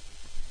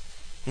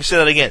 Let me say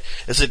that again.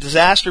 As the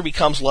disaster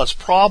becomes less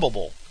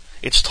probable,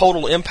 its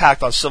total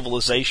impact on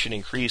civilization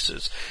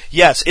increases.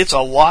 Yes, it's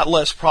a lot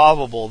less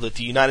probable that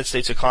the United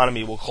States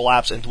economy will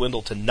collapse and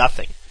dwindle to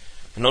nothing.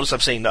 And notice I'm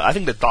saying no. I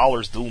think the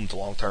dollar's doomed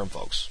long term,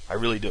 folks. I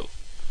really do.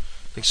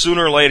 I think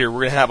sooner or later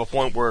we're going to have a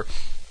point where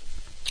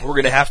we're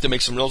going to have to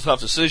make some real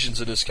tough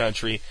decisions in this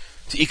country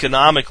to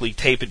economically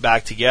tape it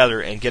back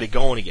together and get it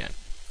going again.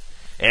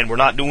 And we're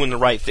not doing the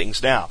right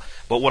things now.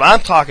 But what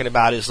I'm talking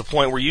about is the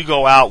point where you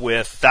go out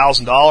with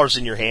 $1,000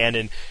 in your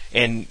hand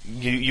and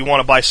you want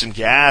to buy some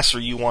gas or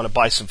you want to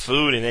buy some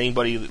food, and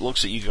anybody that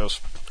looks at you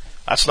goes,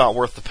 that's not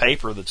worth the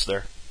paper that's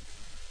there.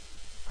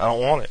 I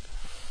don't want it.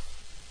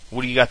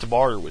 What do you got to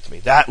barter with me?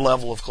 That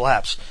level of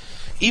collapse.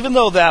 Even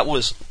though that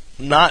was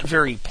not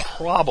very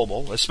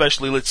probable,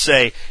 especially, let's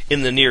say,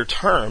 in the near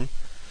term,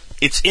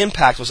 its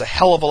impact was a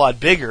hell of a lot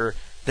bigger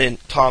than,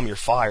 Tom, you're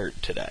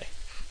fired today.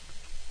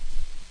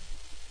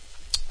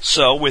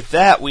 So with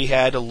that, we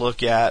had to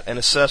look at an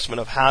assessment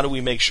of how do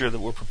we make sure that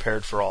we're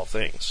prepared for all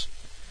things.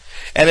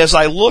 And as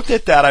I looked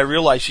at that, I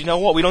realized, you know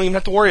what, we don't even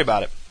have to worry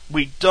about it.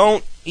 We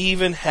don't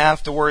even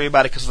have to worry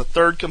about it because the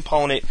third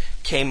component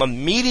came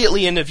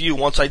immediately into view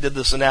once I did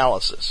this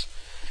analysis.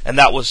 And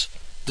that was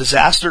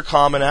disaster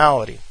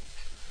commonality.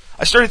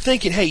 I started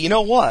thinking, hey, you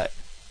know what?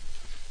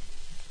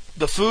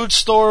 The food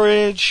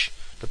storage,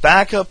 the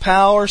backup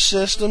power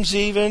systems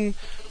even,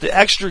 the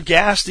extra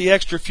gas, the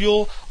extra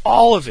fuel,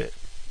 all of it,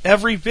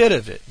 every bit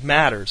of it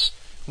matters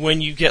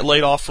when you get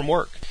laid off from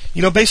work.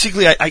 You know,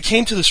 basically, I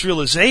came to this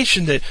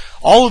realization that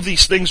all of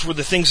these things were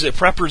the things that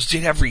preppers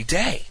did every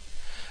day.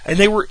 And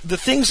they were the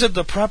things that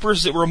the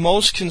preppers that were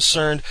most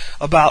concerned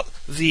about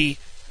the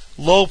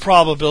low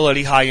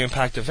probability, high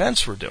impact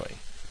events were doing.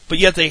 But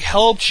yet they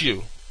helped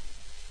you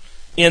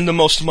in the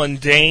most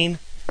mundane,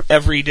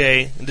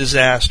 everyday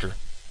disaster.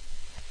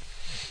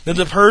 Then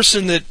the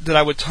person that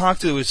I would talk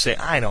to would say,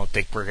 I don't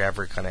think we're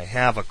ever going to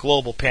have a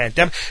global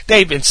pandemic.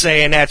 They've been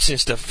saying that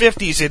since the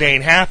 50s. It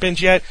ain't happened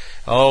yet.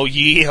 Oh,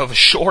 ye of a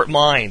short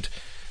mind.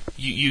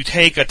 You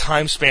take a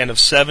time span of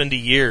 70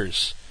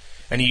 years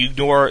and you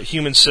ignore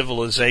human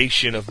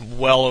civilization of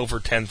well over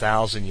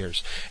 10,000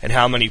 years and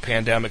how many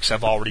pandemics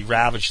have already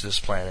ravaged this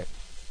planet,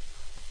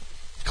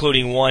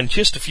 including one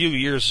just a few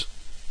years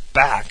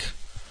back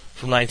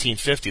from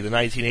 1950, the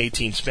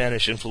 1918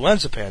 Spanish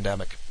influenza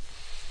pandemic.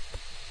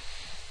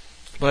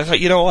 But I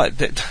thought, you know what?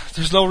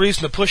 There's no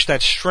reason to push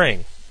that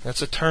string.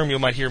 That's a term you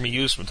might hear me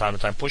use from time to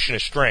time, pushing a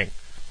string.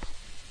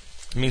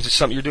 It means it's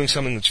something, you're doing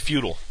something that's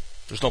futile.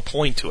 There's no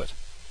point to it.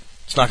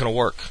 It's not going to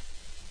work.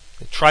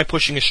 Try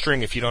pushing a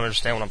string if you don't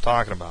understand what I'm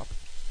talking about.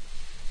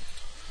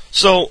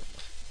 So,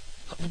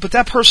 but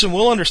that person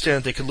will understand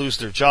that they could lose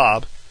their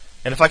job.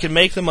 And if I can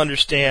make them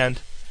understand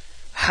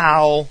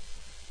how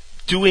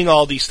doing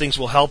all these things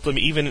will help them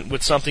even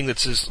with something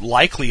that's as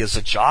likely as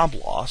a job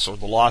loss or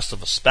the loss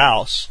of a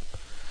spouse,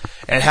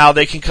 and how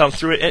they can come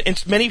through it.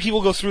 And many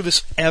people go through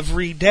this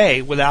every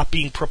day without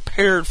being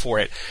prepared for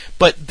it.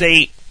 But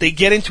they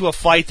get into a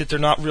fight that they're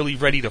not really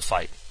ready to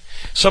fight.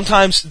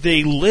 Sometimes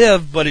they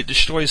live, but it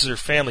destroys their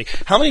family.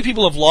 How many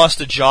people have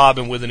lost a job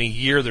and within a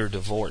year they're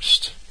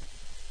divorced?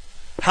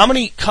 How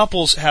many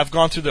couples have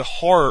gone through the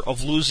horror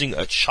of losing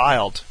a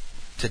child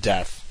to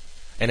death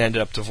and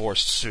ended up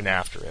divorced soon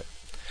after it?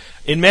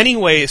 In many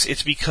ways,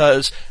 it's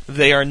because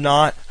they are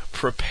not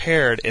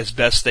prepared as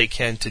best they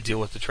can to deal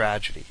with the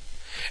tragedy.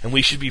 And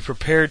we should be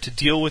prepared to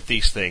deal with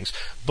these things,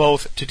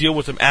 both to deal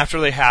with them after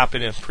they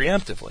happen and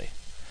preemptively.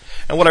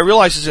 And what I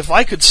realize is if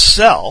I could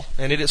sell,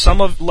 and some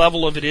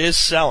level of it is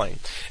selling,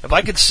 if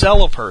I could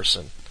sell a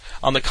person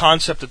on the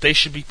concept that they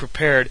should be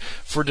prepared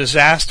for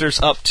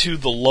disasters up to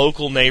the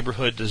local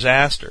neighborhood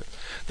disaster,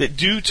 that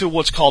due to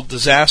what's called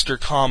disaster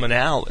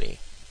commonality,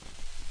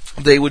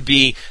 they would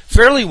be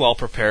fairly well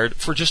prepared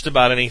for just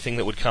about anything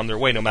that would come their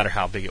way, no matter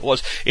how big it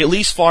was. At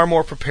least far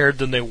more prepared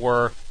than they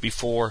were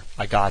before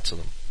I got to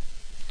them.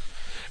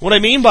 What I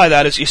mean by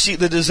that is, you see,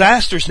 the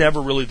disaster is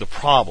never really the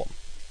problem.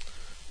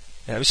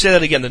 And let me say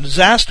that again. The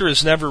disaster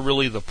is never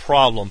really the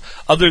problem,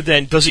 other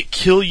than, does it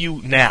kill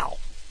you now?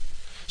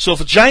 So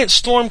if a giant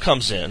storm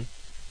comes in,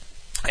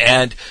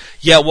 and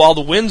while the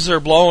winds are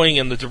blowing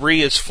and the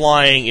debris is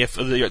flying, if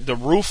the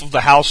roof of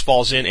the house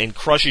falls in and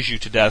crushes you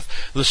to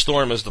death, the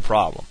storm is the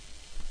problem.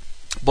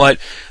 But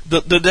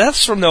the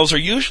deaths from those are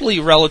usually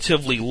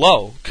relatively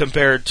low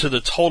compared to the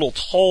total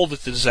toll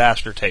that the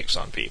disaster takes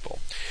on people.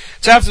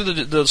 It's after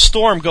the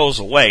storm goes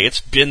away.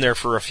 It's been there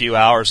for a few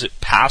hours. It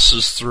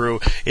passes through.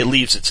 It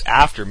leaves its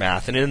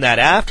aftermath. And in that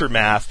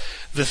aftermath,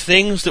 the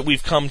things that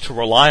we've come to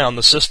rely on,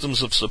 the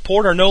systems of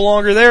support, are no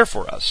longer there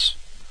for us.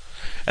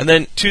 And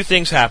then two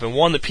things happen.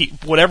 One,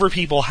 whatever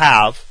people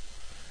have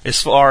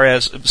as far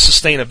as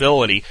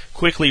sustainability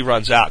quickly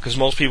runs out, because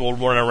most people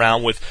run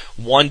around with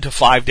 1 to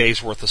 5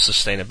 days worth of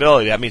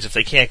sustainability. That means if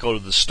they can't go to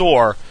the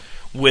store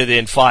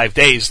within 5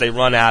 days, they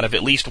run out of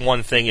at least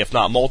one thing, if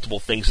not multiple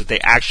things, that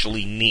they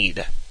actually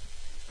need.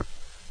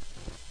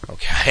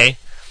 Okay?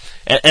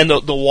 And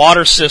the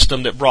water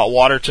system that brought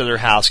water to their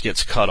house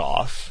gets cut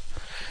off.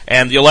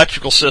 And the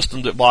electrical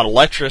system that brought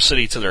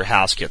electricity to their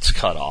house gets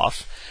cut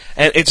off.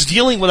 And it's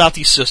dealing without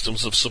these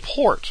systems of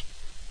support.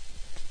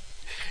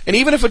 And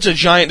even if it's a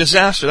giant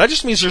disaster, that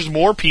just means there's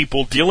more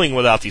people dealing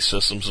without these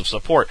systems of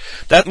support.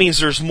 That means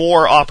there's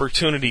more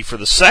opportunity for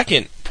the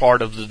second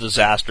part of the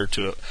disaster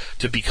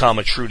to become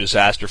a true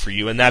disaster for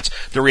you, and that's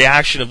the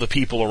reaction of the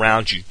people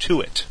around you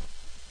to it.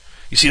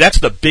 You see, that's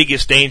the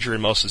biggest danger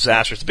in most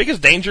disasters. The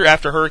biggest danger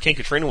after Hurricane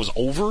Katrina was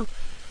over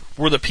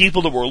were the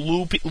people that were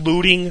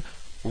looting,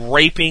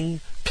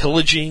 raping,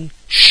 pillaging,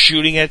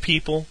 shooting at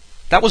people.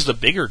 That was the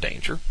bigger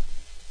danger.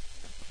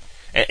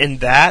 And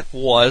that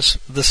was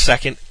the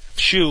second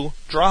shoe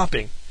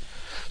dropping.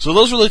 So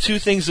those were the two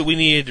things that we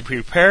needed to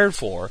be prepared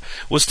for,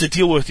 was to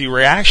deal with the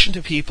reaction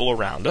to people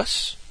around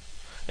us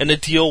and to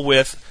deal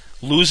with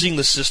losing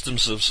the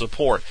systems of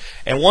support.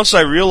 And once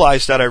I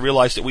realized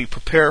that we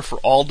prepare for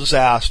all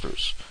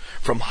disasters,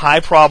 from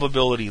high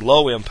probability,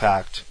 low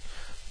impact,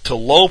 to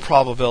low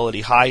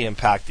probability, high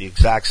impact, the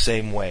exact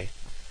same way.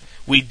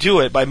 We do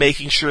it by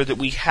making sure that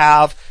we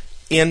have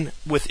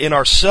within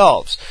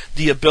ourselves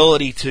the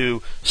ability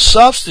to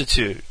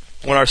substitute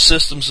when our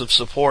systems of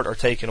support are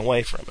taken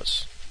away from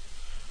us.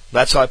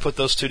 That's how I put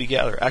those two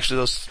together. Actually,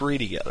 those three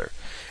together.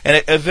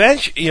 And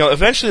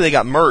eventually they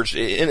got merged.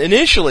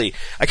 Initially,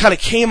 I kind of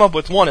came up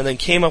with one and then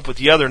came up with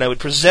the other, and I would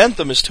present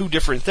them as two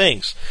different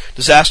things.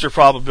 Disaster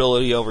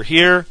probability over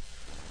here,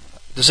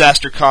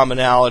 disaster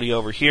commonality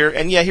over here,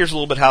 and here's a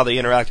little bit how they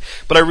interact.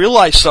 But I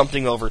realized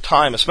something over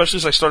time, especially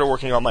as I started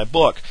working on my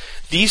book.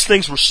 These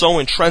things were so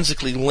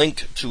intrinsically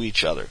linked to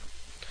each other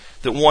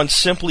that one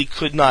simply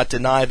could not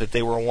deny that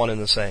they were one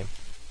and the same.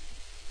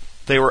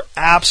 They were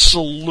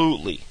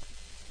absolutely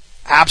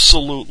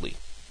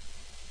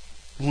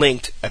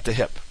linked at the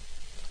hip.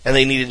 And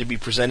they needed to be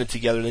presented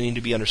together. They needed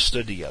to be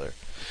understood together.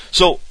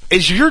 So,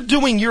 as you're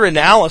doing your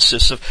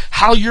analysis of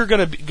how you're going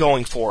to be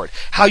going forward,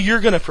 how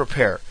you're going to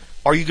prepare,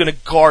 are you going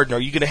to garden? Are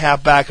you going to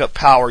have backup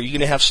power? Are you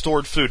going to have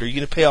stored food? Are you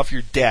going to pay off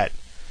your debt?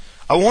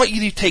 I want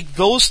you to take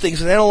those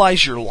things and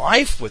analyze your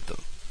life with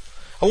them.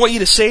 I want you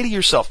to say to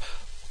yourself,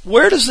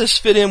 where does this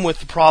fit in with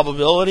the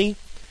probability,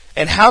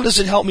 and how does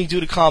it help me due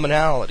to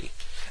commonality?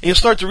 And you'll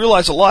start to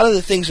realize a lot of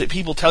the things that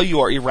people tell you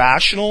are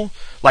irrational,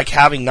 like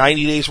having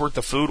 90 days worth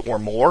of food or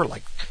more,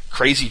 like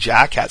Crazy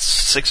Jack had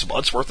 6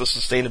 months worth of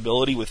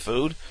sustainability with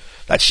food.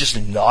 That's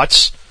just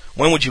nuts.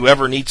 When would you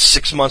ever need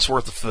 6 months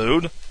worth of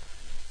food?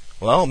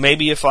 Well,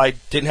 maybe if I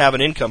didn't have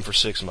an income for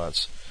 6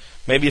 months.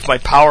 Maybe if my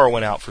power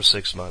went out for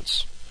 6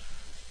 months.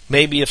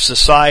 Maybe if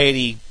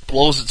society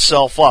blows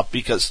itself up,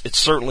 because it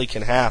certainly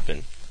can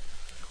happen.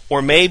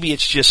 Or maybe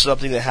it's just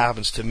something that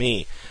happens to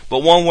me.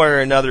 But one way or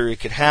another, it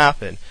could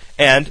happen.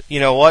 And,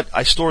 you know what?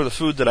 I store the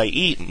food that I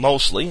eat,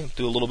 mostly.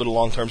 Do a little bit of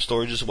long-term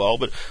storage as well.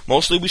 But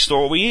mostly we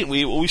store what we eat.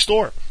 We eat what we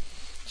store.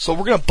 So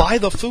we're going to buy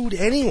the food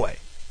anyway.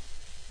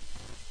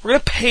 We're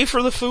going to pay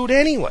for the food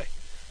anyway.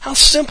 How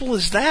simple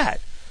is that?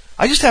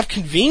 I just have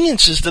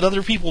conveniences that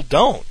other people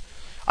don't.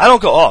 I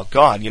don't go, oh,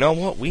 God, you know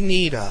what? We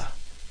need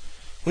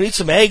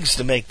some eggs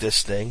to make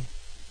this thing.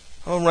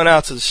 I'll run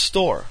out to the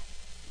store.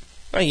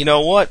 Well, you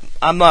know what?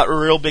 I'm not a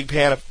real big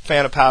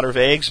fan of powdered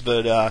eggs,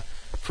 but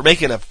for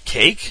making a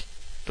cake,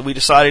 that we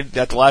decided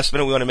at the last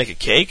minute we want to make a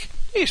cake,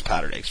 we use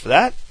powdered eggs for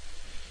that.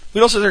 We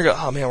don't sit there and go,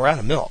 oh man, we're out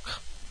of milk.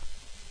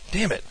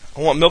 Damn it, I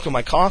want milk in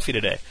my coffee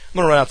today. I'm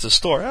going to run out to the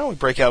store. Oh, we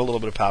break out a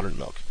little bit of powdered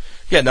milk.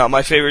 Yeah, not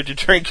my favorite to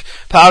drink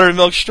powdered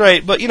milk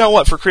straight, but you know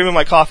what? For cream in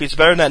my coffee, it's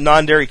better than that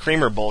non-dairy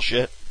creamer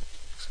bullshit.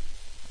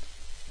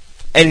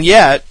 And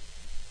yet,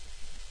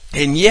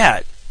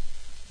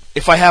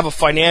 if I have a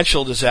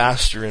financial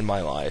disaster in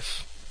my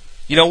life,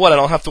 you know what? I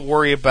don't have to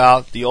worry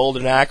about the old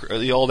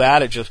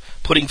adage of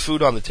putting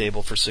food on the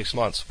table for 6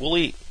 months. We'll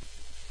eat.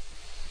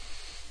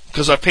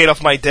 Because I've paid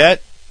off my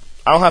debt,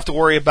 I don't have to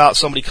worry about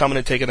somebody coming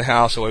and taking the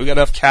house away. We got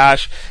enough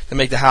cash to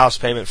make the house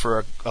payment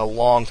for a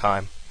long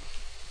time,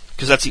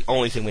 because that's the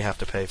only thing we have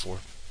to pay for.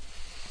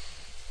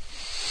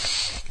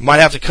 Might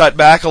have to cut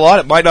back a lot.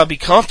 It might not be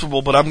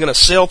comfortable, but I'm going to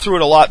sail through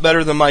it a lot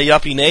better than my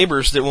yuppie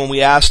neighbors that when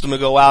we asked them to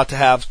go out to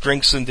have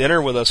drinks and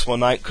dinner with us one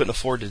night, couldn't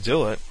afford to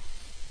do it.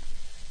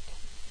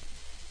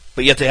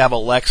 But yet they have a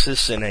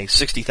Lexus and a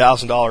 $60,000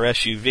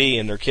 SUV,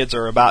 and their kids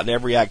are about in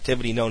every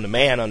activity known to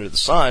man under the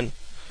sun,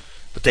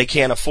 but they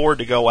can't afford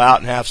to go out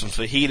and have some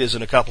fajitas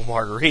and a couple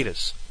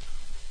margaritas.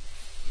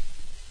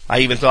 I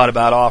even thought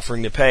about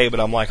offering to pay,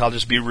 but I'm like, I'll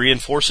just be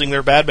reinforcing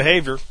their bad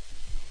behavior.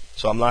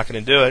 So I'm not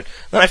going to do it.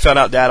 Then I found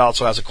out Dad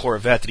also has a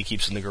Corvette that he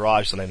keeps in the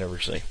garage that I never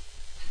see.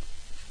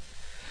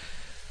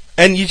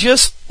 And you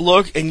just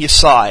look and you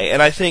sigh.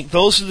 And I think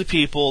those are the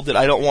people that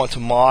I don't want to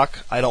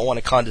mock. I don't want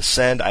to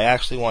condescend. I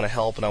actually want to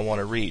help and I want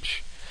to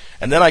reach.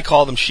 And then I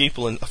call them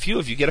sheeple. And a few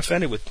of you get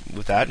offended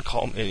with that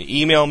and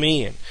email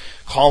me and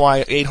call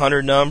my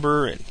 800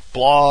 number and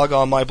blog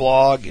on my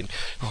blog. And,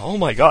 oh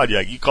my God,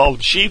 yeah, you call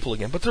them sheeple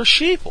again. But they're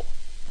sheeple.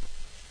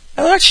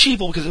 And they're not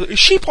sheeple because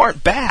sheep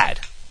aren't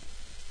bad.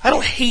 I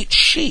don't hate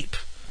sheep.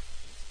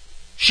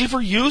 Sheep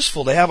are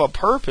useful. They have a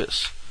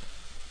purpose.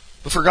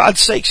 But for God's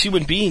sakes,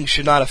 human beings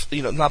should not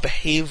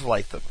behave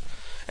like them.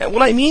 And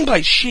what I mean by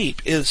sheep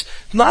is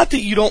not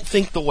that you don't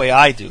think the way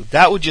I do.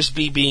 That would just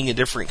be being a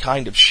different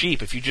kind of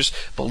sheep if you just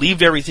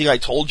believed everything I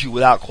told you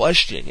without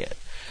questioning it.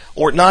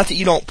 Or not that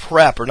you don't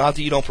prep, or not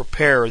that you don't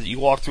prepare, or that you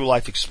walk through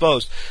life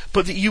exposed,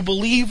 but that you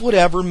believe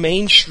whatever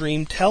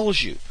mainstream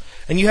tells you.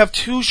 And you have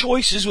two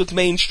choices with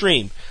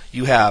mainstream.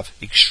 You have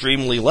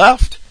extremely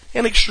left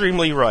and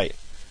extremely right.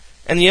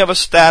 And you have a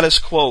status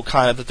quo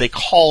kind of that they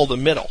call the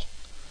middle.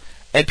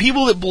 And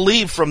people that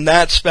believe from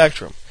that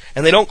spectrum,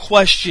 and they don't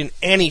question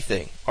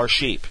anything, are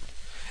sheep.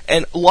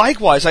 And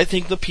likewise, I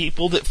think the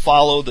people that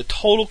follow the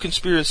total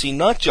conspiracy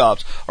nut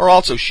jobs are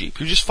also sheep.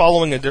 You're just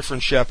following a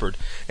different shepherd.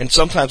 And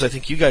sometimes I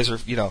think you guys are,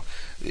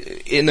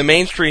 in the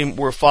mainstream,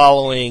 we're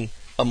following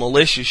a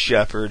malicious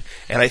shepherd.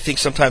 And I think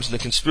sometimes in the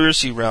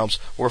conspiracy realms,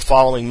 we're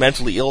following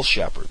mentally ill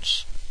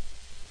shepherds.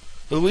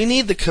 But we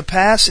need the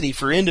capacity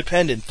for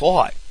independent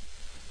thought.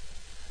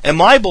 And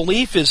my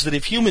belief is that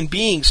if human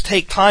beings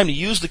take time to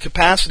use the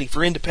capacity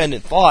for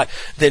independent thought,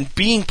 then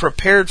being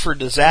prepared for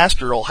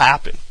disaster will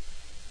happen.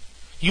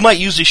 You might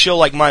use a show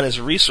like mine as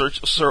a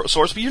research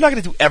source, but you're not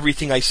going to do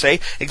everything I say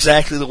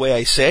exactly the way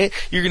I say it.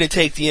 You're going to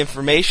take the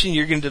information,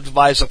 you're going to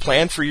devise a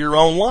plan for your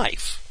own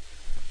life.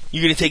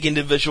 You're going to take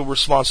individual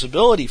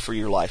responsibility for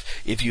your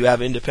life if you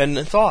have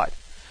independent thought.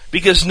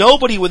 Because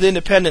nobody with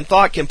independent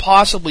thought can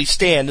possibly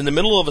stand in the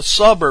middle of a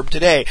suburb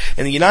today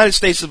in the United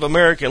States of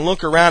America and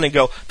look around and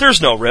go,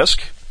 there's no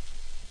risk.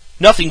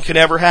 Nothing can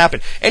ever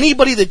happen.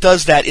 Anybody that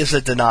does that is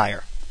a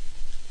denier.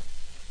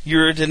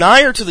 You're a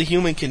denier to the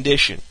human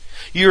condition.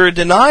 You're a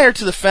denier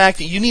to the fact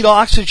that you need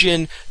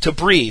oxygen to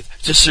breathe,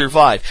 to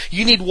survive.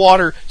 You need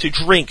water to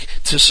drink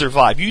to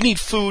survive. You need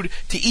food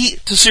to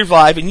eat to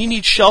survive, and you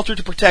need shelter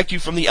to protect you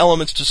from the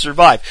elements to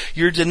survive.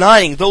 You're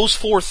denying those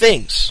four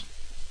things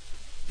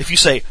if you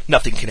say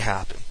nothing can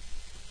happen.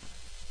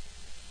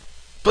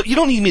 But you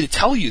don't need me to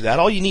tell you that.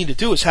 All you need to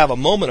do is have a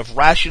moment of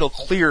rational,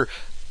 clear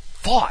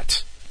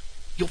thought.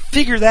 You'll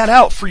figure that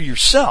out for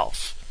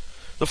yourself.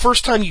 The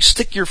first time you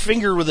stick your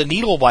finger with a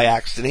needle by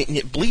accident and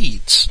it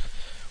bleeds,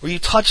 or you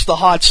touch the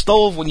hot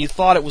stove when you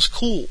thought it was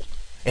cool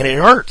and it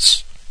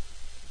hurts,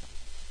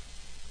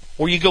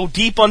 or you go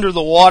deep under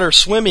the water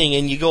swimming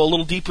and you go a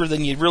little deeper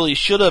than you really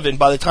should have, and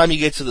by the time you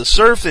get to the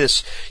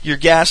surface, you're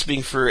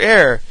gasping for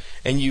air,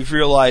 and you've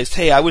realized,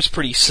 hey, I was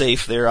pretty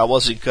safe there. I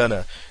wasn't going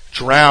to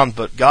drown,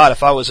 but God,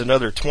 if I was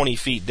another 20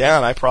 feet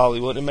down, I probably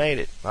wouldn't have made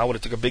it. I would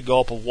have took a big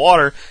gulp of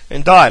water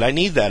and died. I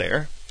need that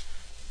air.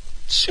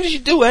 As soon as you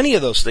do any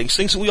of those things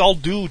that we all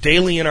do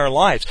daily in our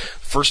lives,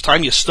 first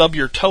time you stub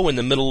your toe in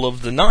the middle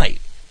of the night,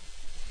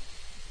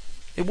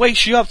 it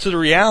wakes you up to the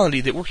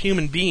reality that we're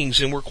human beings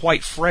and we're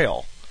quite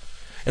frail,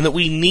 and that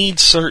we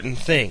need certain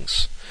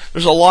things.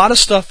 There's a lot of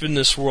stuff in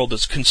this world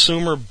that's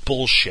consumer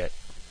bullshit.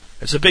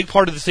 It's a big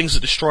part of the things that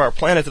destroy our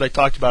planet that I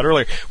talked about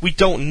earlier. We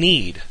don't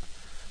need.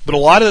 But a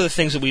lot of the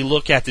things that we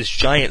look at this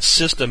giant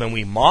system and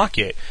we mock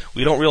it,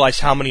 we don't realize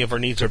how many of our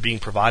needs are being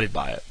provided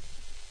by it.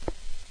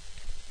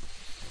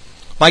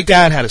 My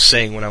dad had a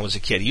saying when I was a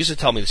kid. He used to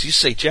tell me this. He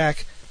used to say,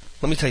 Jack,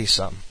 let me tell you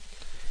something.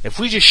 If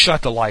we just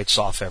shut the lights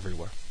off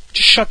everywhere,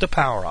 just shut the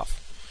power off.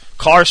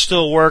 Cars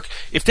still work.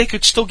 If they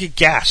could still get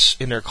gas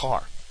in their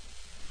car,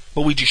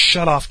 but we just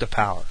shut off the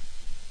power,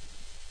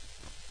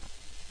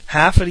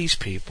 half of these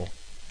people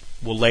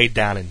will lay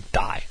down and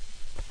die.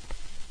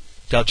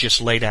 They'll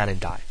just lay down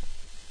and die.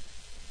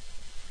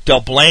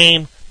 They'll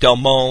blame, they'll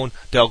moan,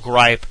 they'll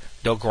gripe,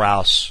 they'll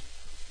grouse.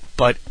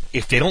 But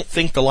if they don't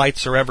think the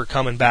lights are ever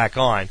coming back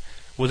on,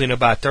 within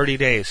about 30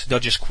 days, they'll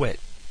just quit.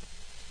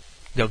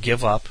 They'll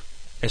give up,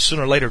 and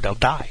sooner or later they'll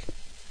die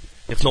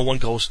if no one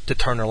goes to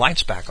turn their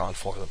lights back on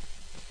for them.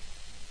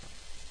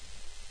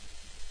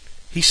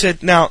 He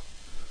said, now,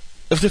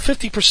 of the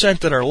 50%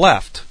 that are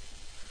left,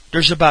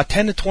 there's about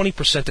 10 to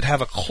 20% that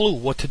have a clue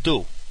what to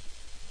do.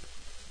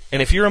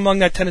 And if you're among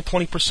that 10 to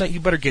 20%, you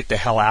better get the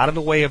hell out of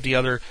the way of the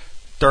other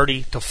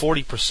 30 to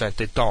 40%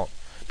 that don't,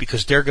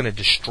 because they're going to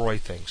destroy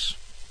things.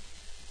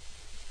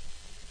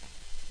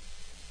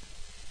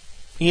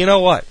 You know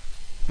what?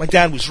 My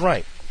dad was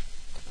right.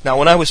 Now,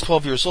 when I was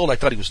 12 years old, I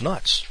thought he was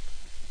nuts.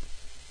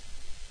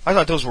 I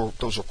thought those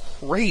were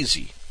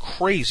crazy,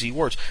 crazy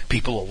words.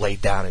 People will lay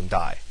down and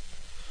die.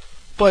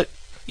 But,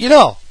 you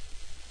know,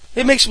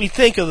 it makes me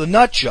think of the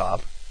nut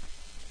job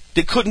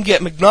that couldn't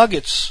get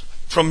McNuggets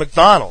from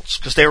McDonald's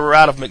because they were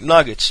out of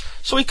McNuggets.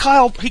 So he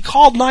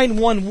called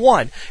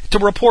 911 to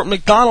report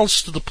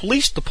McDonald's to the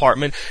police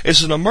department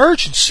as an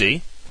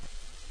emergency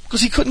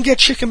because he couldn't get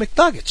chicken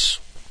McNuggets.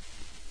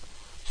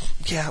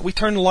 Yeah, we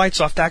turn the lights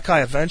off. That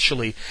guy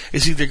eventually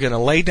is either going to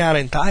lay down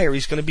and die or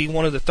he's going to be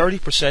one of the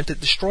 30%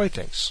 that destroy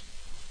things.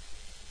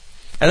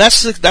 And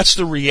that's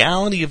the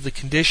reality of the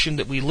condition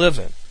that we live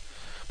in.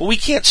 But we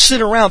can't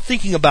sit around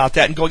thinking about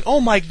that and going,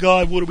 oh my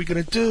God, what are we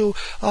going to do?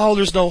 Oh,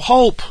 there's no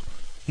hope.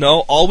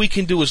 No, all we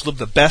can do is live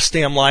the best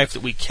damn life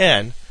that we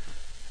can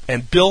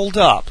and build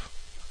up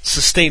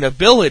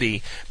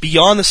sustainability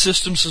beyond the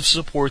systems of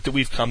support that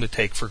we've come to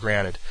take for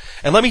granted.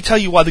 And let me tell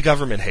you why the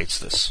government hates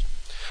this.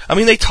 I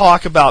mean, they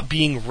talk about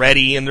being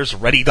ready, and there's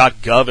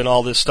ready.gov and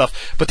all this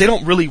stuff, but they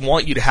don't really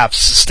want you to have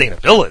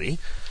sustainability.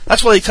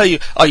 That's why they tell you,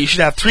 oh, you should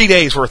have 3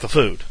 days worth of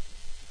food.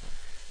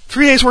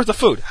 3 days worth of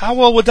food. How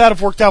well would that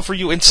have worked out for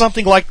you in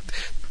something like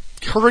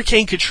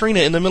Hurricane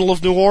Katrina in the middle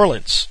of New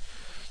Orleans?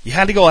 You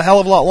had to go a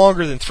hell of a lot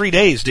longer than 3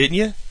 days, didn't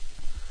you?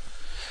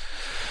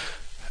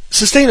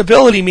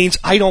 Sustainability means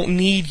I don't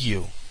need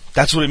you.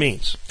 That's what it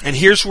means. And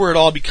here's where it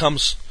all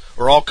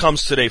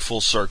comes today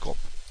full circle.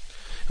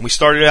 And we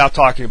started out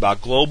talking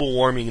about global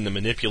warming and the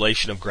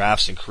manipulation of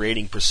graphs and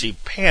creating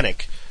perceived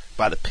panic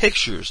by the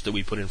pictures that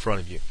we put in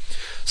front of you.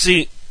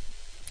 See,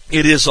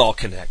 it is all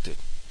connected.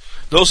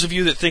 Those of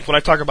you that think when I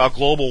talk about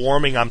global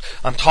warming, I'm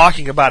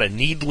talking about a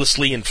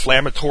needlessly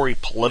inflammatory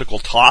political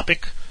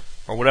topic,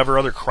 or whatever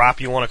other crap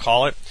you want to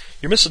call it,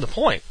 you're missing the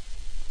point.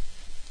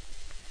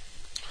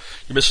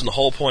 You're missing the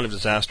whole point of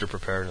disaster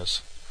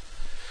preparedness.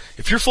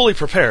 If you're fully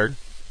prepared,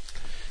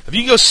 if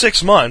you can go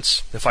 6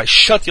 months, if I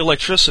shut the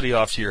electricity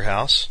off to your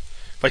house,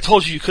 if I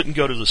told you couldn't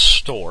go to the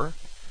store,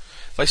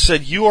 if I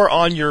said you are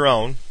on your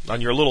own, on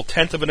your little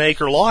 1/10 of an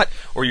acre lot,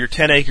 or your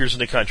 10 acres in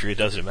the country, it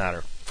doesn't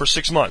matter, for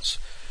 6 months.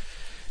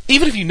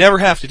 Even if you never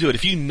have to do it,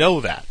 if you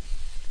know that,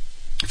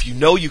 if you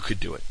know you could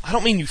do it, I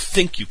don't mean you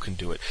think you can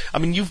do it. I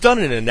mean, you've done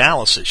an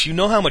analysis. You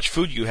know how much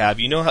food you have.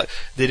 You know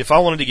that if I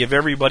wanted to give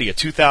everybody a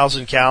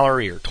 2,000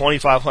 calorie or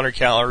 2,500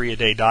 calorie a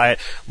day diet,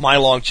 my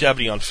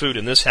longevity on food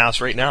in this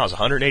house right now is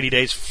 180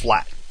 days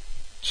flat.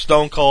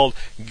 Stone cold,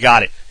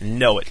 got it,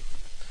 know it.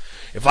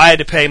 If I had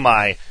to pay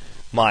my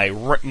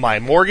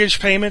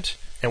mortgage payment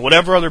and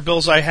whatever other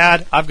bills I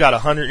had, I've got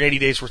 180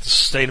 days worth of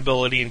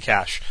sustainability in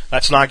cash.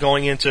 That's not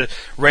going into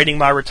raiding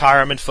my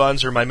retirement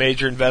funds or my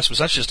major investments.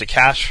 That's just a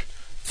cash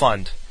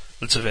fund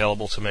that's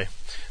available to me.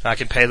 I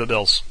can pay the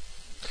bills.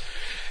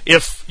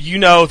 If you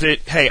know that,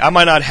 hey, I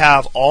might not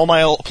have all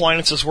my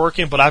appliances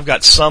working, but I've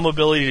got some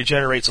ability to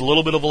generate a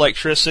little bit of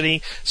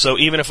electricity, so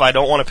even if I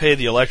don't want to pay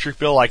the electric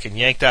bill, I can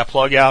yank that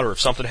plug out, or if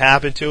something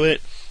happened to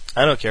it,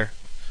 I don't care.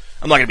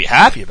 I'm not going to be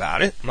happy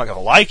about it. I'm not going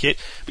to like it.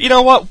 But you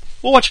know what?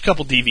 We'll watch a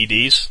couple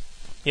DVDs,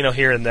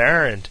 here and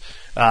there, and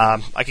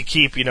I could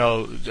keep,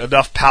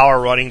 enough power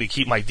running to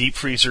keep my deep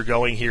freezer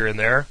going here and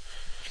there.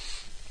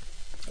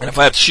 And if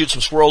I have to shoot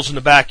some squirrels in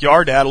the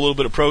backyard to add a little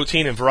bit of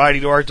protein and variety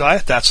to our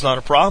diet, that's not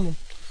a problem.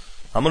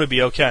 I'm going to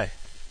be okay.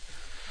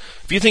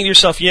 If you think to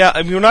yourself,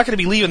 we're not going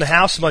to be leaving the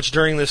house much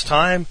during this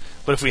time,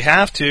 but if we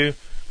have to,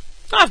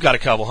 I've got a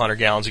couple 100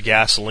 gallons of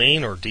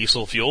gasoline or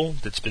diesel fuel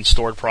that's been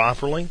stored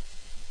properly,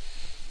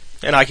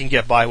 and I can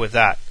get by with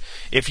that.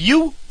 If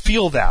you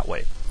feel that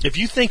way, if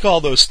you think all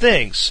those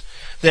things,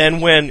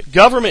 then when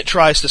government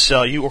tries to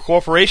sell you or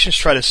corporations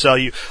try to sell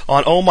you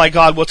on, oh my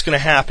God, what's going to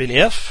happen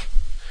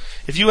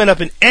if you end up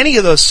in any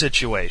of those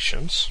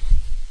situations,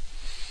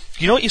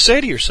 you know what you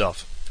say to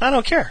yourself? I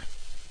don't care.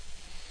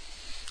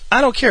 I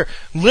don't care.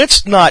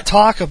 Let's not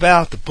talk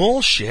about the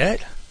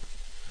bullshit.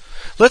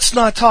 Let's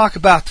not talk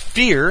about the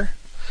fear.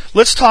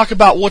 Let's talk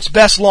about what's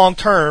best long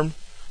term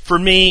for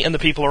me and the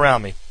people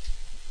around me.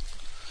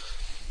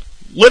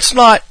 Let's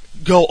not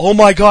go, oh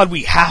my God,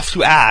 we have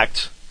to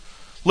act.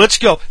 Let's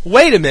go,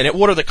 wait a minute,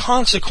 what are the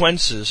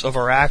consequences of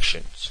our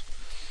actions?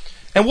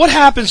 And what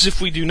happens if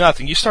we do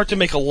nothing? You start to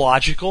make a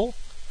logical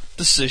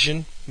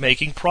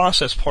decision-making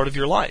process part of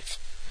your life.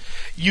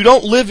 You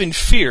don't live in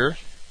fear,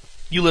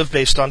 you live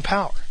based on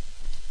power.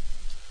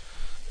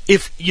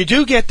 If you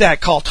do get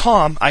that call,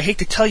 Tom, I hate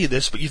to tell you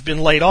this, but you've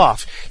been laid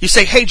off. You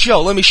say, hey,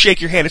 Joe, let me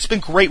shake your hand. It's been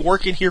great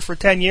working here for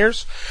 10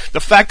 years. The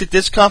fact that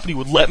this company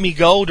would let me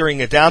go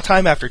during a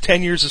downtime after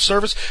 10 years of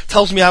service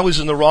tells me I was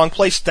in the wrong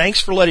place.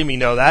 Thanks for letting me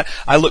know that.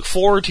 I look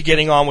forward to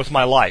getting on with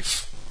my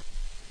life.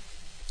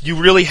 You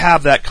really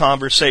have that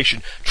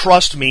conversation.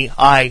 Trust me,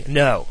 I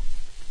know.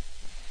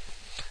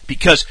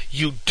 Because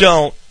you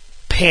don't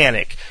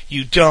panic.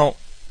 You don't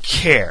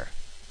care.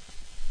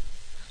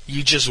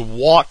 you just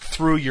walk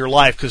through your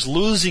life. Because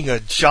losing a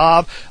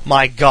job,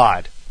 my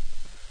God,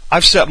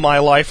 I've set my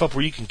life up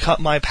where you can cut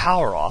my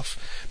power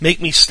off,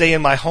 make me stay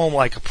in my home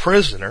like a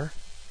prisoner,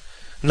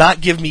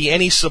 not give me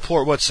any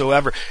support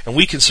whatsoever, and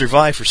we can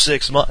survive for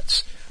 6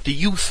 months. Do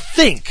you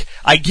think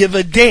I give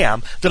a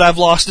damn that I've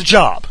lost a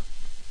job?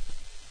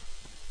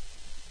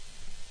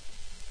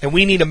 And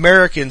we need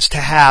Americans to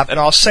have, and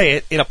I'll say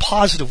it in a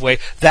positive way,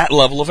 that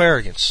level of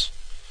arrogance.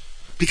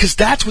 Because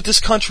that's what this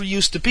country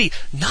used to be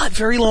not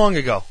very long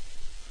ago.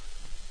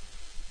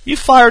 You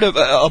fired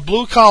a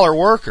blue-collar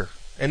worker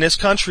in this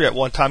country at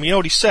one time. You know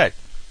what he said?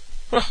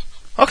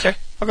 Okay,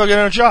 I'll go get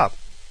another job.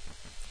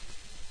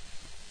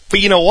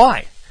 But you know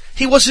why?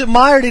 He wasn't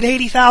mired in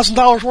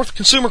 $80,000 worth of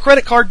consumer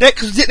credit card debt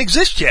because it didn't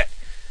exist yet.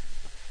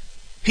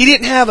 He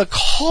didn't have a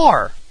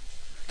car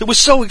that was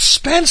so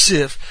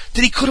expensive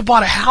that he could have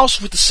bought a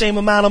house with the same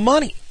amount of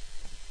money.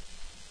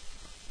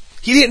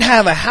 He didn't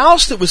have a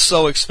house that was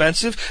so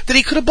expensive that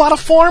he could have bought a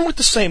farm with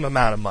the same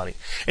amount of money.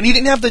 And he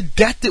didn't have the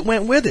debt that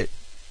went with it.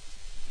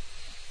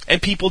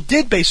 And people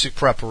did basic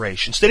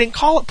preparations. They didn't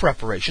call it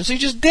preparations. They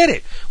just did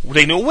it.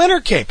 They knew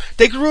winter came.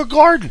 They grew a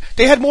garden.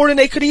 They had more than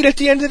they could eat at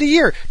the end of the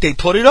year. They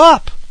put it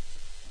up.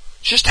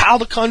 It's just how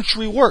the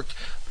country worked.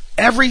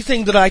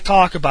 Everything that I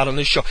talk about on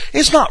this show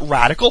is not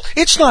radical.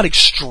 It's not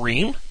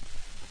extreme.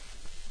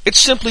 It's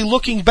simply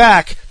looking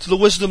back to the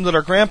wisdom that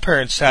our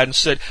grandparents had and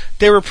said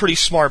they were pretty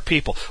smart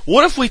people.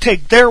 What if we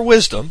take their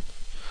wisdom,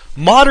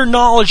 modern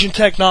knowledge and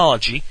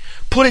technology,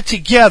 put it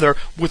together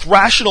with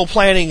rational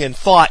planning and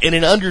thought and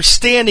an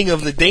understanding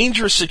of the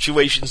dangerous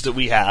situations that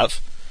we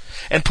have,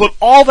 and put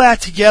all that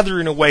together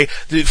in a way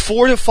that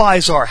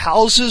fortifies our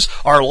houses,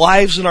 our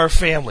lives, and our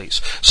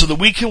families, so that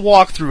we can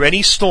walk through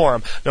any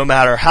storm, no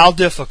matter how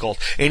difficult.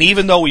 And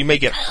even though we may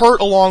get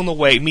hurt along the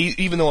way,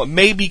 even though it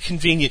may be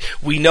convenient,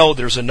 we know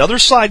there's another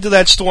side to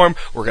that storm.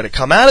 We're going to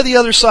come out of the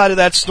other side of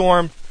that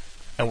storm,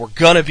 and we're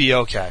going to be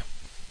okay.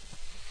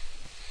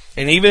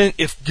 And even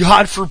if,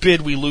 God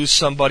forbid, we lose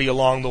somebody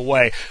along the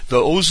way,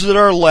 those that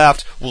are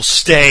left will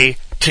stay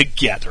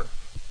together.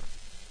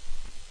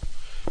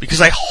 Because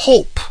I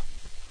hope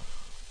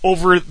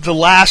over the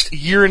last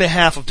year and a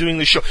half of doing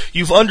this show,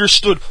 you've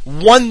understood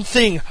one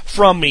thing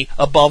from me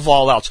above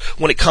all else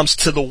when it comes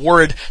to the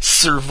word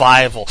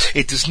survival.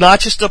 It does not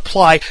just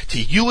apply to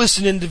you as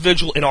an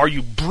individual and are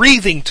you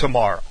breathing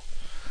tomorrow.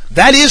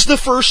 That is the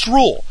first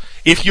rule.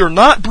 If you're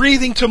not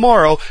breathing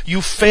tomorrow,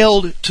 you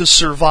failed to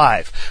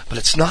survive. But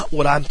it's not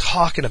what I'm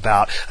talking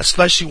about,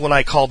 especially when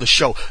I call the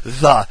show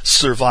The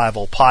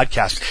Survival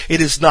Podcast.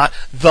 It is not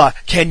the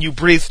Can You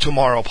Breathe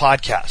Tomorrow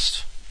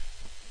podcast.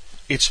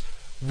 It's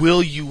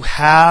will you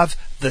have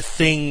the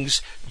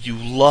things you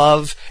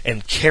love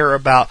and care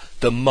about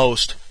the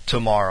most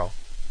tomorrow?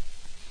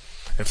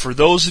 And for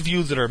those of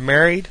you that are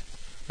married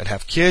and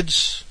have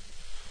kids,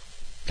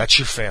 that's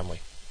your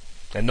family.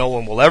 And no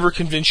one will ever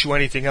convince you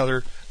anything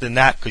other than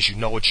that because you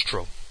know it's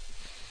true.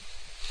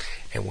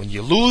 And when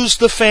you lose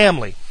the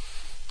family,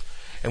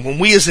 and when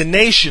we as a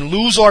nation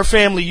lose our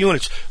family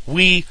units,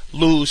 we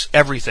lose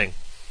everything.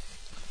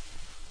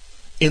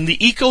 In the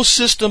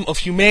ecosystem of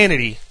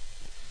humanity,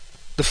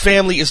 the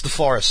family is the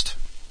forest.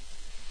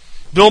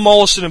 Bill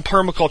Mollison in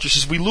permaculture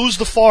says, we lose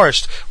the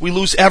forest, we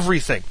lose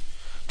everything.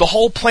 The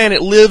whole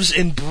planet lives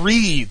and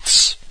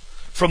breathes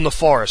from the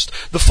forest.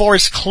 The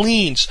forest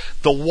cleans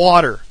the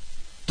water,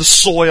 the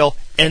soil,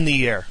 and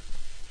the air.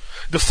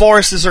 The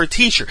forest is our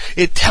teacher.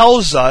 It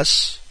tells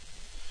us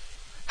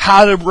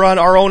how to run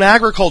our own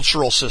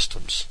agricultural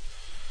systems.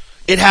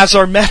 It has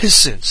our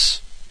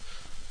medicines.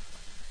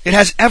 It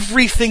has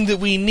everything that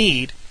we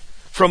need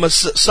from a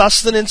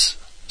sustenance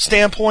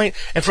standpoint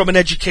and from an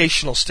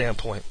educational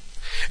standpoint.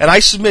 And I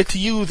submit to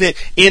you that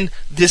in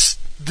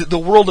the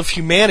world of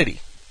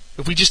humanity,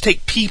 if we just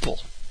take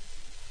people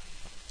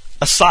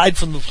aside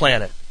from the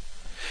planet,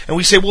 and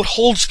we say what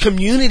holds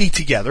community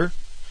together,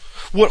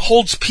 what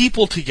holds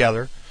people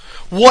together,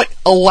 what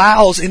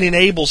allows and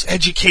enables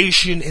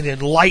education and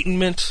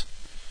enlightenment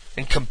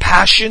and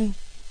compassion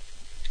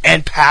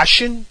and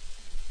passion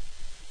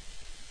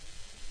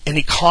and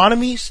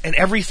economies and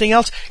everything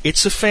else,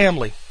 it's a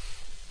family.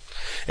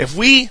 If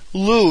we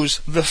lose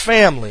the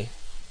family,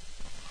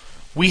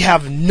 we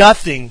have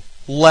nothing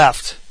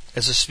left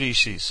as a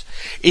species.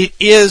 It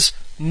is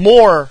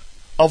more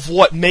of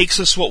what makes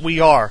us what we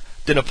are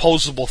than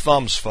opposable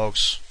thumbs,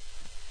 folks.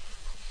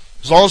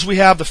 As long as we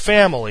have the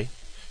family,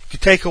 you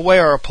take away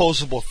our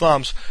opposable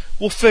thumbs,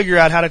 we'll figure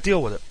out how to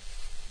deal with it.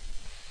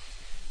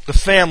 The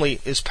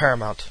family is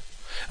paramount.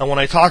 And when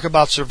I talk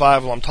about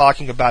survival, I'm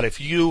talking about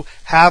if you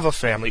have a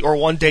family, or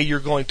one day you're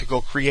going to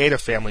go create a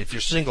family if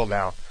you're single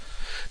now.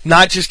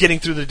 Not just getting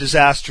through the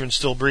disaster and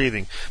still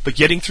breathing, but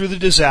getting through the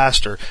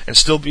disaster and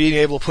still being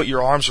able to put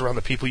your arms around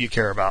the people you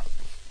care about.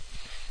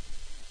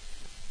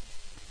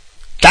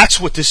 That's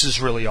what this is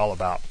really all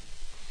about.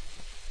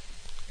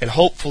 And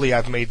hopefully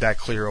I've made that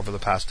clear over the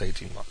past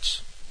 18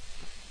 months.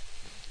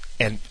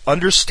 And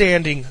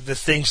understanding the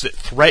things that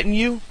threaten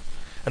you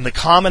and the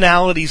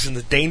commonalities and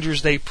the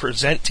dangers they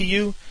present to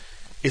you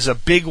is a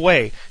big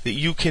way that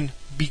you can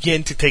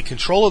begin to take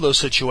control of those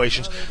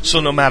situations, so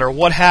no matter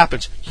what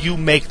happens, you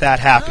make that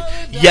happen.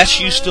 Yes,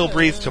 you still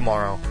breathe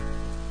tomorrow,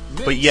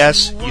 but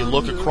yes, you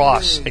look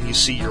across and you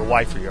see your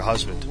wife or your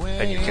husband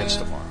and your kids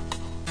tomorrow.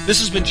 This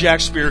has been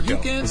Jack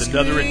Spirko with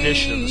another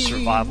edition of the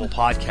Survival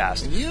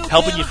Podcast,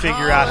 helping you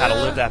figure out how to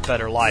live that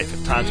better life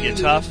if times get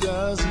tough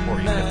or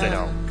even if they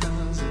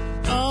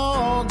don't.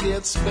 All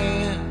gets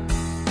spent.